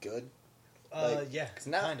somewhat good? Yeah,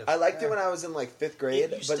 now- kind of. I liked it when I was in like 5th grade,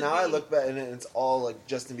 It used but to now I be- look back and it's all like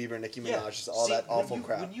Justin Bieber, Nicki Minaj, yeah. just all See, that awful when you,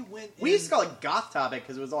 crap. When you went, We used to call it Goth Topic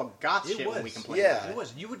because it was all goth It shit was. when we complained. Yeah. about It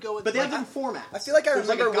was. You would go with. But they like, had different formats. I feel like I There was,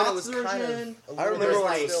 remember a when it goth was version. kind of. I There remember was, when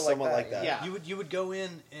like- it was still somewhat like like that, that. Yeah. you would go in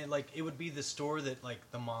and like it would be the store that like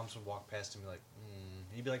the moms would walk past and be like,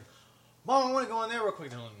 you'd be like, "Mom, I want to go in there real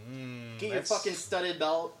quick." And they're like, Get your that's- fucking studded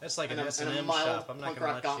belt. That's like an and a S&M mild shop. I'm not punk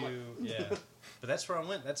gonna rock let gauntlet. you. Yeah, but that's where I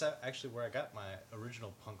went. That's actually where I got my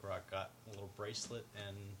original punk rock. Got a little bracelet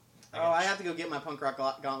and. I have to go get my punk rock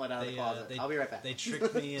gauntlet out of the closet. I'll be right back. They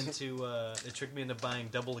tricked me into buying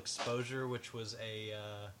Double Exposure, which was a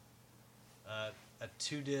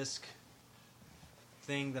 2-disc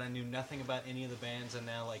thing that I knew nothing about any of the bands, and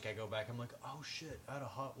now like I go back, I'm like, oh shit, I had a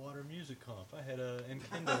Hot Water Music comp, I had a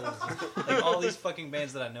Enkindle, like all these fucking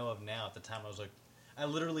bands that I know of now. At the time, I was like, I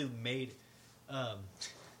literally made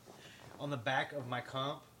on the back of my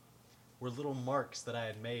comp were little marks that I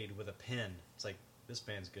had made with a pen. It's like, this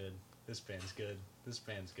band's good. This band's good. This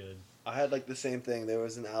band's good. I had like the same thing. There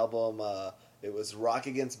was an album. It was Rock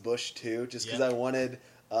Against Bush 2, just because Yep. I wanted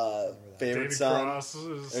favorite David song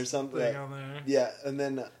Cross's or something. thing on there. Yeah, and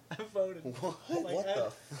then I voted. what? Like, What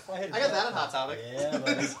the? I got that on Hot Topic. Yeah,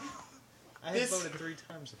 buddy. I had This- voted 3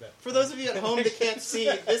 times with that. For those of you at home that can't see,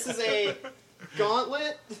 this is a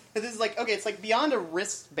gauntlet. This is like it's like beyond a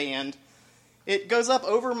wristband. It goes up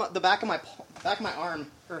over the back of my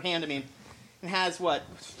arm or hand. I mean, and has what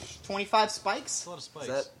 25 spikes. It's a lot of spikes.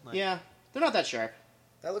 Is that- Like, Yeah, they're not that sharp.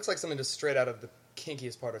 That looks like something just straight out of the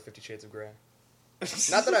kinkiest part of 50 Shades of Grey.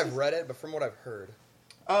 Not that I've read it, but from what I've heard.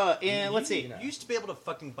 And let's see. You used to be able to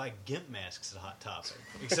fucking buy GIMP masks at Hot Topic,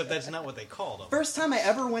 except that's not what they called them. First time I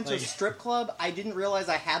ever went to a Like- strip club, I didn't realize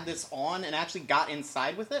I had this on and actually got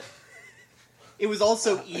inside with it. It was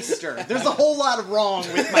also Easter. There's a whole lot of wrong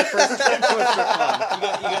with my first trip to a strip club.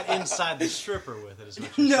 You got inside the stripper with it, is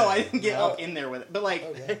what you're No, saying. I didn't get up in there with it. But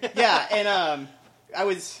like, yeah, and I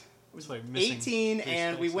was It's like missing 18, three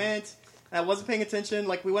and we spikes. went. and I wasn't paying attention.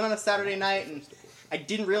 Like, we went on a Saturday night, and I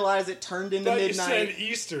didn't realize it turned into Thought you midnight. said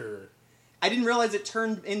Easter. I didn't realize it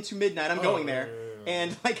turned into midnight. I'm going there. yeah.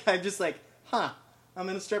 And, like, I'm just like, I'm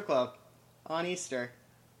in a strip club on Easter.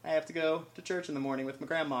 I have to go to church in the morning with my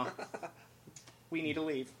grandma. We need to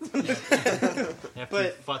leave. After But-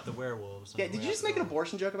 you fought the werewolves. Yeah, did you just make an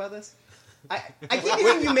abortion joke about this? I keep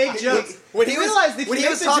hearing you make jokes. when You he was- realize that if when you he make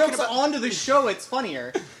was the talking jokes about- onto the show, it's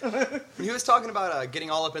funnier. When he was talking about getting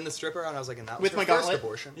all up in the stripper, and I was like, and that was With her my first gauntlet?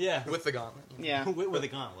 abortion. Yeah. With the gauntlet. Yeah. with a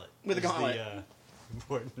gauntlet. With a is gauntlet. The,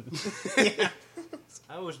 important. Yeah.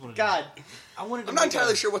 I always wanted. God, I wanted. To I'm not make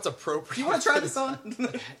entirely a- sure what's appropriate. do you want to try this on? I feel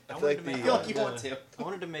wanted like to make. the- I feel like you want to. I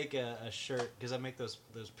wanted to make a shirt because I make those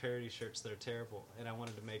parody shirts that are terrible, and I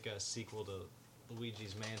wanted to make a sequel to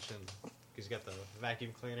Luigi's Mansion because he's got the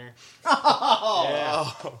vacuum cleaner. Oh.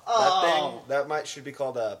 Yeah. That thing, that should be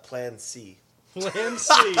called Plan C. Plan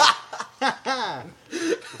C.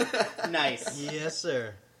 Nice. Yes,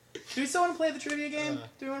 sir. Do we still want to play the trivia game?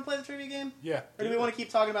 Do we want to play the trivia game? Yeah. Or do we want to keep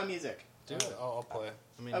talking about music? Do it. I'll play.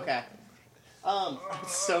 I mean, Okay.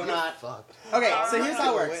 So not. Fuck. Okay, so here's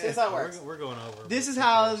how it works. Here's how it works. We're going over. This is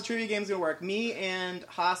how the trivia game's gonna work. Me and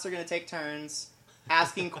Haas are gonna take turns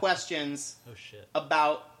asking questions Oh shit.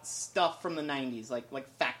 about stuff from the 90s, like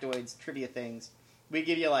factoids, trivia things. We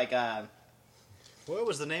give you like What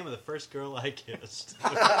was the name of the first girl I kissed?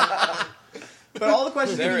 but all the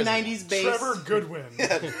questions There will be is 90s based. Trevor Goodwin.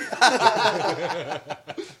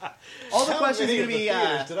 All the questions are gonna be Did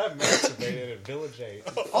I masturbate at Village 8?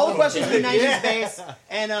 all the questions will be 90s based,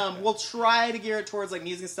 and we'll try to gear it towards like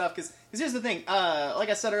music and stuff. Because here's the thing, like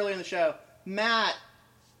I said earlier in the show, Matt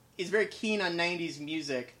is very keen on 90s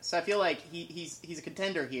music, so I feel like he's a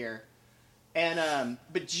contender here. And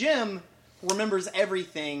but Jim remembers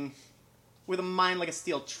everything with a mind like a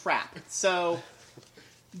steel trap. So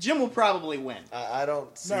Jim will probably win. I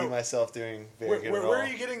don't see No. myself doing very good at all. Where are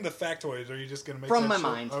you getting the factoids? Are you just going to make From that my shit?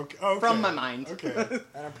 mind. Okay. Okay. From my mind. Okay.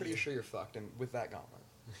 And I'm pretty sure you're fucked and with that gauntlet.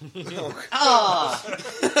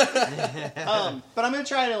 But I'm gonna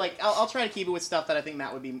try to I'll try to keep it with stuff that I think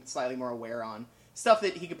Matt would be slightly more aware on. Stuff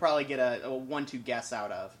that he could probably get a 1-2 guess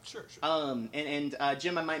out of. Sure. And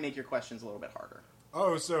Jim, I might make your questions a little bit harder.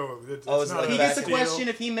 Oh, so it's Oh, is it not like He a gets a steal? question.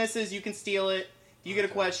 If he misses, you can steal it. If you get a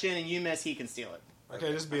question and you miss, he can steal it.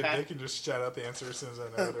 Okay, just be Okay. a dick and just shout out the answer as soon as I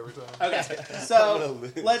know it every time. Okay. I'm So gonna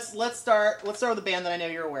lose. let's start with the band that I know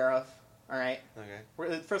you're aware of. All right. Okay.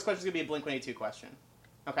 The first question is gonna be a Blink-182 question.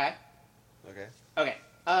 Okay. Okay. Okay.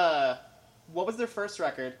 What was their first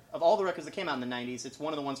record of all the records that came out in the '90s? It's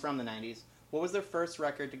one of the ones from the '90s. What was their first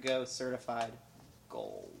record to go certified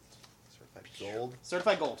gold? Certified gold.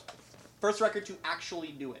 Certified gold. First record to actually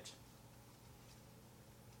do it.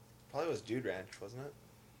 Probably was Dude Ranch, wasn't it?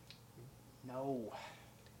 No,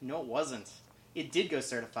 it wasn't. It did go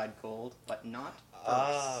certified gold, but not first.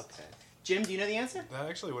 Ah, okay. Jim, do you know the answer? That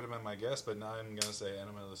actually would have been my guess, but now I'm going to say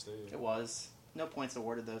Enema of the State. It was. No points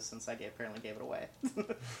awarded though, since I apparently gave it away.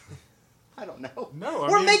 I don't know. No, I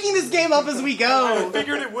We're mean- making this game up as we I go.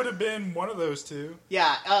 figured it would have been one of those two.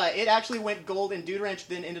 Yeah, it actually went gold, and Dude Ranch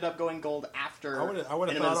then ended up going gold after. I would have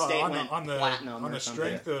Enema of the thought State on, went on the platinum on or the something.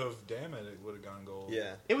 strength of Damn It, it would have gone gold.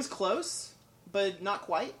 Yeah. It was close, but not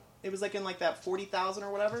quite. It was like in like that 40,000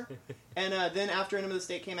 or whatever. And then after Enema of the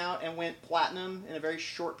State came out and went platinum in a very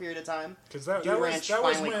short period of time. Because that Dude was Ranch when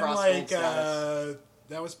finally crossed gold like status.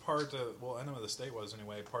 that was part of Enema of the State was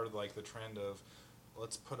anyway part of like the trend of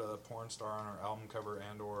let's put a porn star on our album cover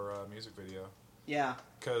and or music video. Yeah.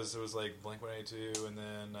 Because it was like Blink-182 and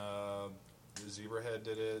then Zebrahead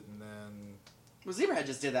did it and then Well, Zebrahead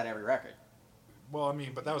just did that every record. well I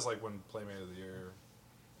mean but that was like when Playmate of the Year.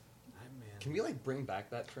 Can we like bring back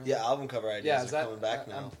that trend? Yeah, album cover ideas Yeah, are is that coming back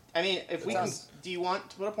now. I mean, if we can, sounds- do you want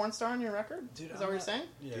to put a porn star on your record? Dude, Is that what you're saying?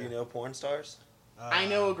 Yeah. Do you know porn stars? I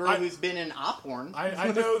know a girl I- who's been in op porn.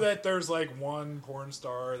 I know that there's like one porn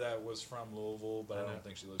star that was from Louisville, but I don't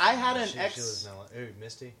think she lives. I in had Louisville. an She lives in LA. Ooh,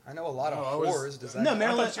 Misty. I know a lot No, I of was- whores. Does that No, I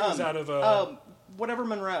Marilyn. thought she was out of whatever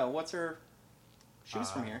Monroe. What's her? She was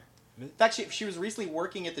from here. In fact, she was recently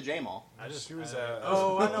working at the J Mall. She was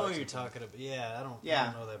Oh, I know what you're talking about. Yeah, I don't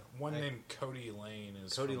know that. one I- named Cody Lane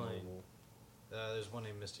is Cody from Lane. Louisville. There's one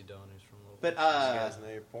named Misty Dawn who's from Louisville. But You guys know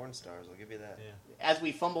your porn stars. I'll give you that. yeah. as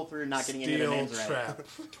we fumble through not getting any of their Steel names right. Trap.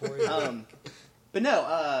 Tori? But no,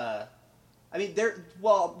 I mean,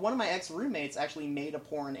 one of my ex roommates actually made a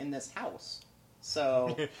porn in this house.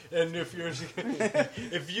 So And if you're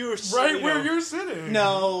Right you where Oh, know, you're sitting.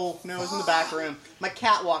 no, it was in the back room. My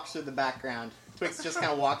cat walks through the background. Twix just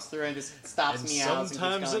kind of walks through and just stops and me out.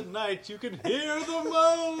 sometimes at And night you can hear the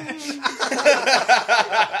moan.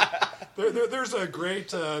 There's a great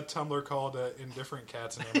Tumblr called Indifferent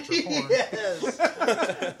Cats and Amateur Porn. Yes,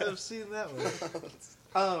 I've seen that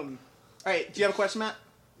one. All right, do you have a question, Matt?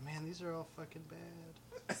 Man, these are all fucking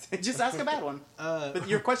bad. Just ask a bad one. But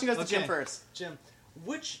your question goes to Jim okay. first. Jim,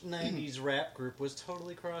 which '90s rap group was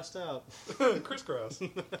totally crossed out? Crisscross. That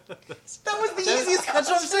was the easiest That's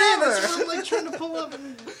what I'm question saying. ever. That's what I'm like trying to pull up.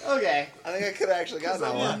 Okay. I think I could have actually gotten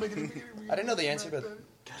that one. I didn't know the answer, but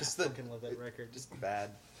just I the fucking love that record. just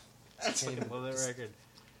bad. I fucking love that record.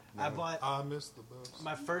 I bought I missed the bus.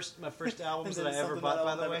 my first albums And that then I ever something bought. that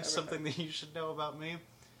By I'll the way, never, ever something that you should know about me.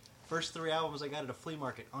 First 3 albums I got at a flea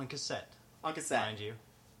market on cassette, On cassette. mind you,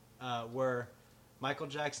 were Michael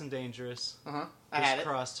Jackson, Dangerous, Uh-huh. I had it.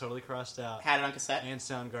 Cross, Totally Crossed Out, Had it on cassette. and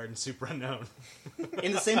Soundgarden, Super Unknown.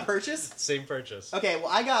 In the same purchase? Same purchase. Okay, well,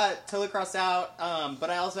 I got Totally Crossed Out, but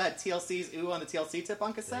I also had TLC's Ooh on the TLC tip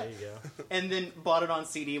on There cassette. you go. And then bought it on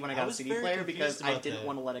CD when I got a was CD very player confused because I about didn't that,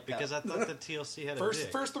 want to let it go. because I thought the TLC had a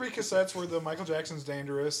dick. First 3 cassettes were the Michael Jackson's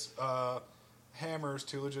Dangerous, Hammers,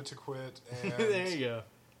 Too Legit to Quit, and There you go.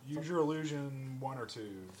 Use Your Illusion 1 or 2.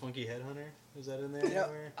 Funky Headhunter? Is that in there You know,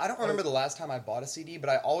 anywhere? I don't remember the last time I bought a CD, but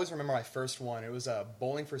I always remember my first one. It was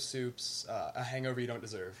Bowling for Soups, A Hangover You Don't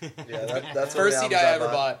Deserve. Yeah, that's First one of CD the I albums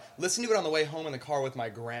ever bought. Listened to it on the way home in the car with my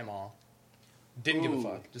grandma. Didn't give a Ooh,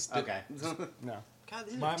 fuck. Just did, Okay. no. God,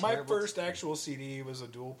 these are My terrible. first actual CD was a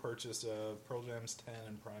dual purchase of Pearl Jam's 10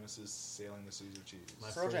 and Primus's Sailing the Seas of Cheese. My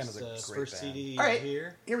Pearl Jam first, is a great first band. CD All right.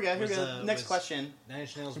 here. Here we go. was, Next was question. Nine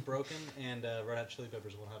Inch Nails Broken and Red Hot Chili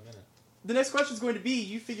Peppers One Hot Minute. The next question is going to be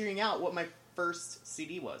you figuring out what my first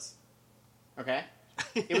CD was. Okay?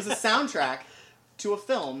 It was a soundtrack to a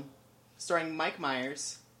film starring Mike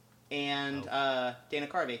Myers and Dana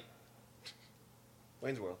Carvey.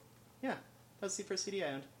 Wayne's World. Yeah, that was the first CD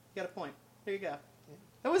I owned. You got a point. There you go.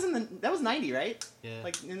 That was 90, right? Yeah.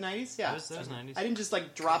 Like in the 90s? Yeah. That was 90s. I didn't just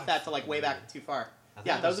like drop that to like way back too far. I think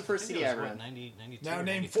Yeah, it that was the first I think CD it I was, ever what, owned. 90, 92 Now or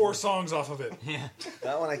name 94. 4 songs off of it. Yeah.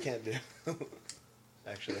 That one I can't do.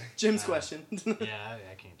 Actually. Jim's question. Yeah,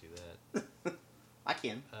 I can't do that. I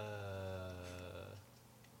can.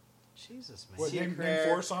 Jesus, man. What, Tia name Carrere.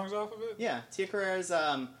 4 songs off of it? Yeah, Tia Carrere's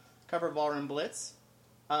cover of Ballroom Blitz.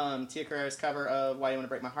 Tia Carrere's cover of Why You Want to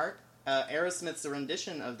Break My Heart. Aerosmith's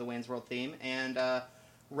rendition of the Wayne's World theme. And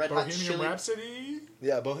Red Hot Bohemian Chili... Rhapsody?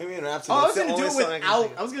 Yeah, Bohemian Rhapsody. Oh, I was That's the going to do only it song I can without...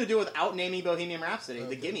 think of. I was going to do it without naming Bohemian Rhapsody.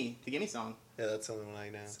 Okay. The Gimme song. Yeah, that's the only one I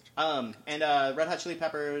know. And Red Hot Chili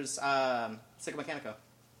Peppers, Sicko Mechanico.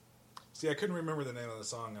 See, I couldn't remember the name of the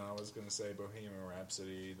song, and I was going to say Bohemian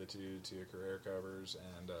Rhapsody, the 2 Tia Carrere covers,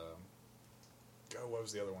 and what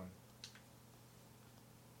was the other one?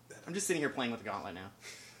 I'm just sitting here playing with the gauntlet now.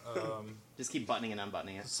 Just keep buttoning and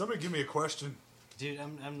unbuttoning it. Somebody give me a question. Dude,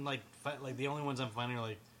 I'm like the only ones I'm finding are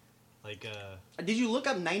like Did you look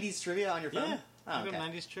up 90s trivia on your phone? yeah. Oh, Look okay.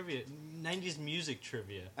 up 90s trivia, 90s music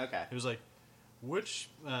trivia. Okay. It was like, which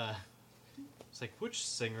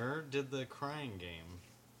singer did the Crying Game?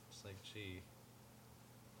 It's like, gee,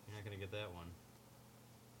 you're not gonna get that one.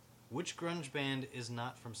 Which grunge band is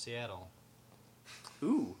not from Seattle?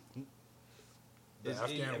 Ooh. The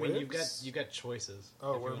Afghan I mean, Whips? you've got choices.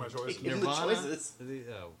 Oh, if what you are my want. choices? Give them the choices.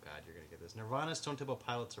 Oh God, you're gonna get this. Nirvana, Stone Temple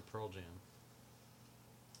Pilots, or Pearl Jam.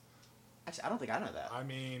 Actually, I don't think I know that. I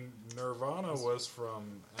mean, Nirvana was from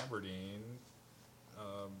Aberdeen.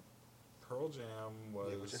 Pearl Jam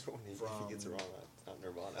was Yeah, whichever one if from he gets it wrong, it's not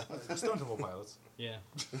Nirvana. Stone Temple Pilots. Yeah.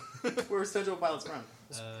 Where was Stone Temple Pilots from?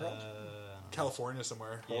 California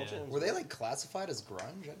somewhere. Yeah. Were they like classified as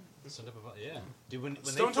grunge? Stone Temple Pilots. Yeah. Dude, when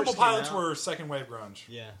Stone they Temple first came Pilots out- were second wave grunge.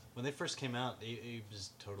 Yeah, when they first came out, it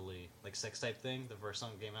was totally like sex type thing. The first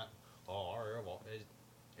song came out.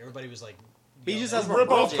 Everybody was like, He just yelling. has more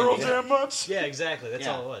Rip off Pearl Pearl Jam. Jam much? Yeah, exactly. That's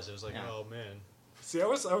Yeah. all it was. It was like, Yeah. oh man. See, I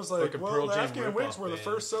was like, Like a well, Pearl the Jam Afghan rip-off Wigs were the band.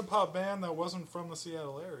 first sub pop band that wasn't from the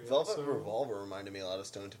Seattle area. Velvet so- Revolver reminded me a lot of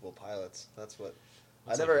Stone Temple Pilots. That's what.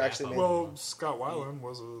 It's I never like actually rap made. Well, Scott Weiland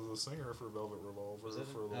was the singer for Velvet Revolver Was it?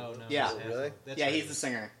 for a little Oh bit. no. Yeah. it was Really? That's Yeah, right. he's the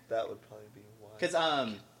singer. That would probably be why.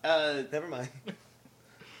 Because Never mind.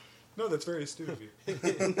 No, that's very astute of you.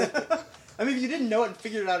 I mean, if you didn't know it and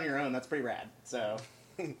figured it out on your own, that's pretty rad. So,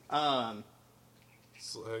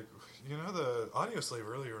 It's like, the Audio Slave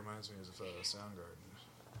really reminds me of Soundgarden.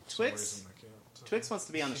 For some Twix? reason, I can't, Twix wants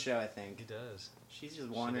to be on the show, I He think. does. She's just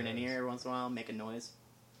wandering in does. here every once in a while, making noise.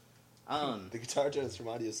 The guitar tones from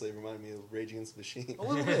Audio Slave remind me of Rage Against the Machine. A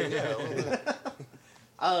little bit, yeah. A little bit.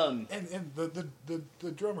 And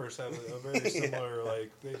the drummers have a very similar,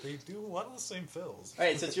 like, they do a lot of the same fills. All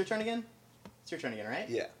right, so it's your turn again? It's your turn again, right?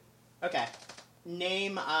 Yeah. Okay.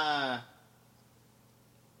 Name.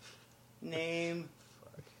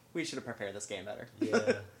 We should have prepared this game better.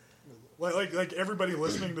 Yeah. Like everybody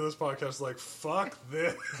listening to this podcast is like, fuck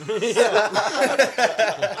this.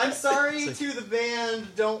 I'm sorry to the band.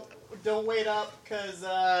 Don't wait up because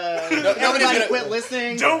nobody's everybody gonna quit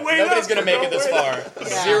listening. Don't wait Nobody's up, gonna make it don't this wait far. up.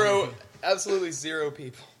 Yeah. Absolutely zero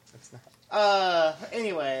people. It's not.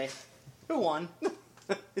 Anyway, who won?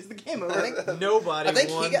 Is the game over? Nobody I think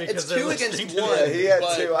won he got, because it's they're 2 listening against to 1. Yeah, he had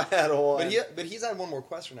but, 2. I had 1. But he's had one more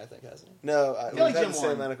question, I think, hasn't he? No, feel we've like had Jim the same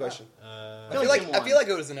won. amount of question. I feel like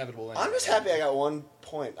it was inevitable. Anyway. I'm just happy I got 1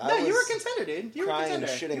 point. No, you were a contender, dude. You were a crying and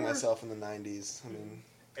contender. shitting You were- myself in the 90s. I mean,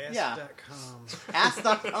 Yeah. Ask.com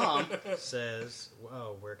Ask.com. says,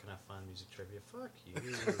 "Oh, where can I find music trivia?" Fuck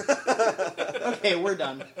you. Okay, we're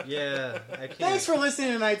done. Yeah, I can't. Thanks for listening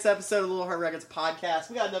to tonight's episode of Little Heart Records podcast.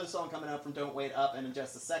 We got another song coming up from Don't Wait Up in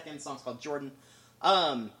just a second. The song's called Jordan.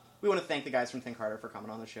 We want to thank the guys from Think Harder for coming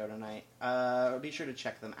on the show tonight. Be sure to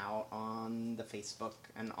check them out on the Facebook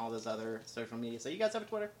and all those other social media. So you guys have a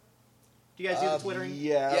Twitter? Do you guys do the Twittering?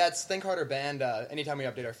 Yeah, it's Think Harder Band. Anytime we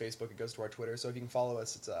update our Facebook, it goes to our Twitter. So if you can follow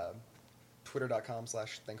us, it's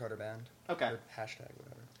twitter.com/ThinkHarderBand. Okay. Or hashtag,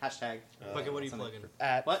 whatever. Hashtag. Bucket, what are you something. plugging?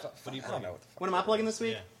 At What? What are you I don't plugging? know what the fuck. What am I plugging this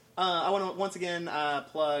week? Yeah. I want to once again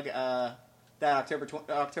plug that October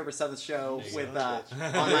 7th show with on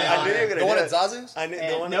my I knew you were gonna The one do at it. Zazu's? I knew the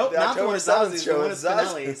And, one. nope, the not the one at October 7th Zazu's, show the one at at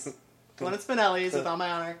Zazu's. Spinelli's. The one at Spinelli's with All My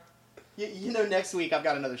Honor. You know next week I've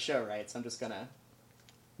got another show, right? So I'm just going to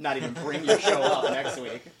not even bring your show up next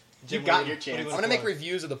week. You Jim, got what do your you- chance. I'm going to make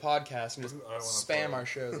reviews of the podcast and just I wanna spam plug. our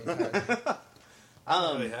show the entire time. I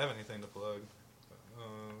don't really have anything to plug.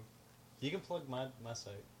 You can plug my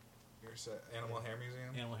site, Your Animal Hair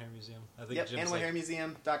Museum. Animal Hair Museum. I think Yep, Jim's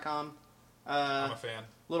animalhairmuseum.com. I'm a fan.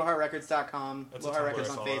 LittleHeartRecords.com. That's Little a Heart Tumblr Records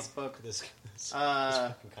I on follow. Facebook. This Uh,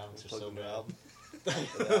 fucking comics are Plug so the bad. album.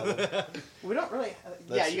 we don't really.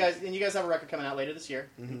 That's you guys have a record coming out later this year,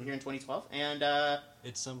 here in 2012, and At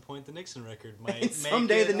some point, the Nixon record might make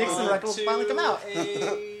Someday it the Nixon record will onto finally come out.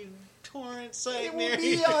 A torrent site it near will be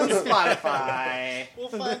you. on Spotify. We'll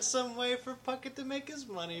find some way for Puckett to make his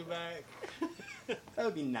money back. That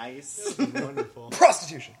would be nice. That would be wonderful.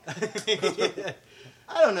 Prostitution.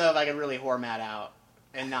 I don't know if I could really whore Matt out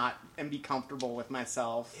and be comfortable with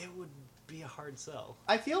myself. It would be a hard sell.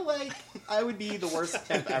 I feel like I would be the worst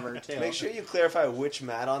temp ever too. Make sure you clarify which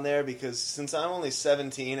Matt on there, because since I'm only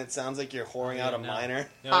 17, it sounds like you're whoring out a no. minor.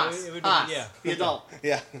 No, Haas, it would Haas, be, yeah. the adult.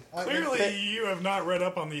 Yeah. Clearly, you have not read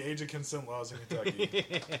up on the age of consent laws in Kentucky.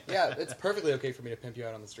 Yeah, it's perfectly okay for me to pimp you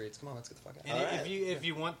out on the streets. Come on, let's get the fuck out. And Alright. if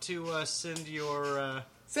you want to send your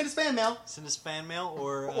Send us fan mail. send us fan mail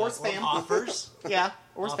or spam. offers. Yeah,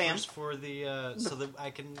 or offers spam. for the so that I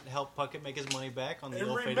can help Puckett make his money back on the And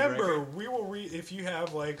ill-fated remember, record. we will read if you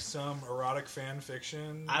have like some erotic fan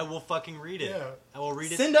fiction. I will fucking read it. Yeah. I will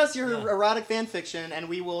read it. Send us your Yeah. erotic fan fiction, and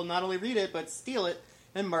we will not only read it but steal it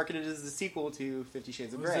and market it as the sequel to 50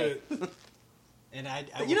 Shades of Was Grey. it- And I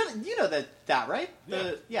But will, you know that right?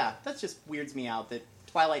 Yeah. Yeah, that just weirds me out that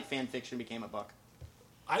Twilight fan fiction became a book.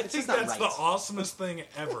 I It's think just not that's right. the awesomest thing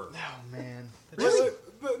ever. oh man, Really?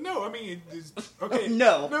 But no, I mean, okay.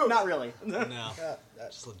 No, not really. no, Yeah,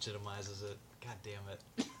 just legitimizes it. God damn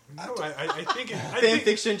it. No, I think it, I Fan think,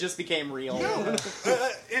 fiction just became real. no.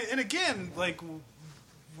 And again, like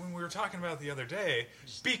when we were talking about the other day,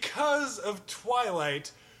 because of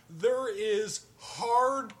Twilight, there is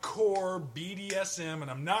hardcore BDSM, and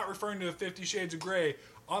I'm not referring to 50 Shades of Grey,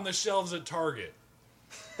 on the shelves at Target.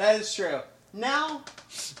 That is true. Now,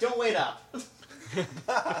 don't wait up.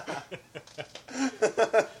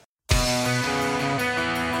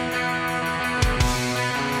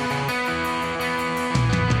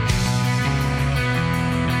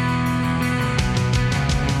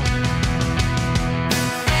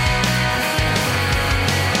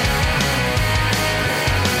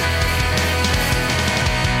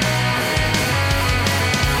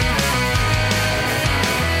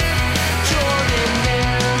 Jordan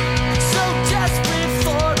hair, so desperate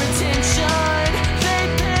for attention. They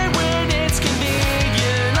pair when it's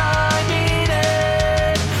convenient.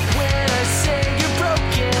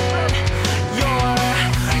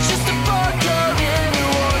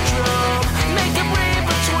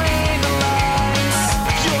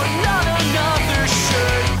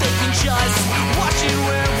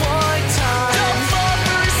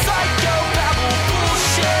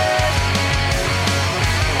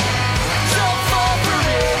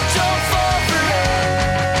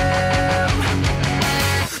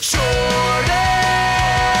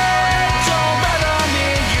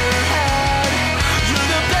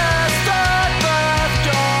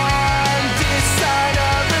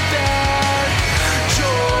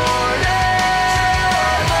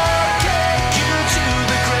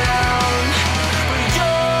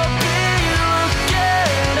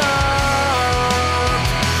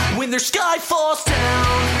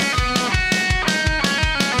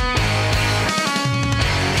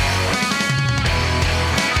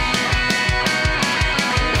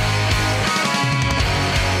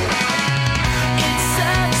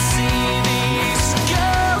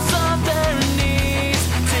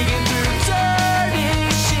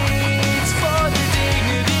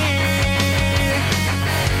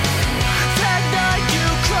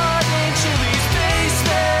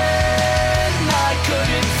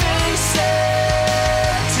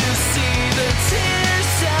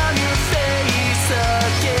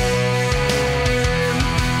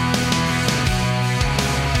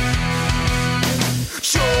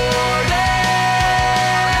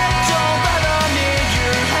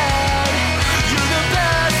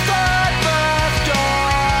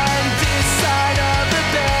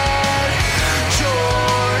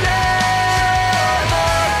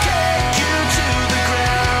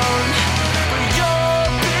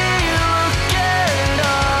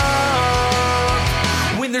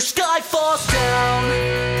 falls down.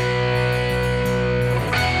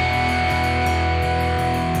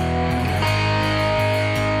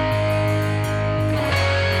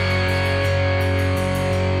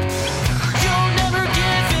 You'll never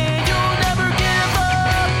give in, you'll never give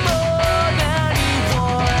up on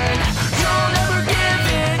anyone. You'll never give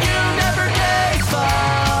in, you never gave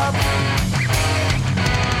up.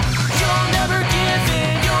 You'll never give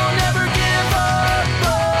in, you'll never give up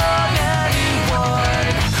on anyone.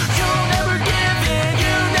 You'll never give in,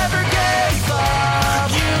 you never gave up.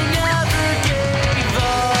 You never gave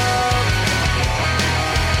up.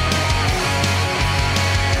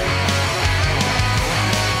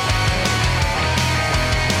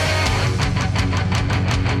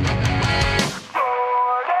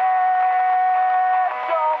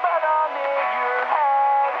 Don't let on in your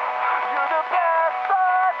head. You're the best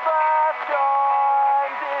thought left on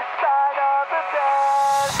this side of the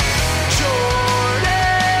bed.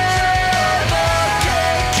 Jordan will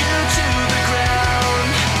take you to the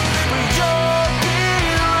ground, but you'll be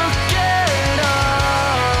looking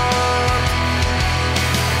up.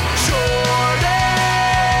 Jordan,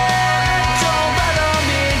 don't let 'em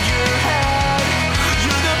in your head.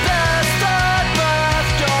 You're the best thought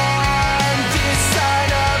left on this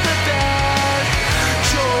side of the bed.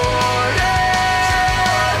 Jordan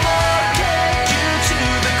will take you to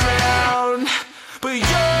the ground, but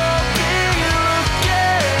you'll be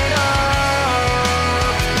looking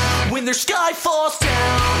up when their sky falls down.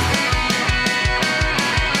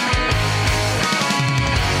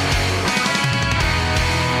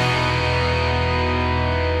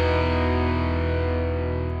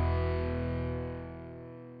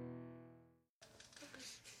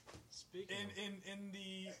 In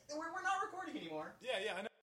the We're not recording anymore. yeah, I know.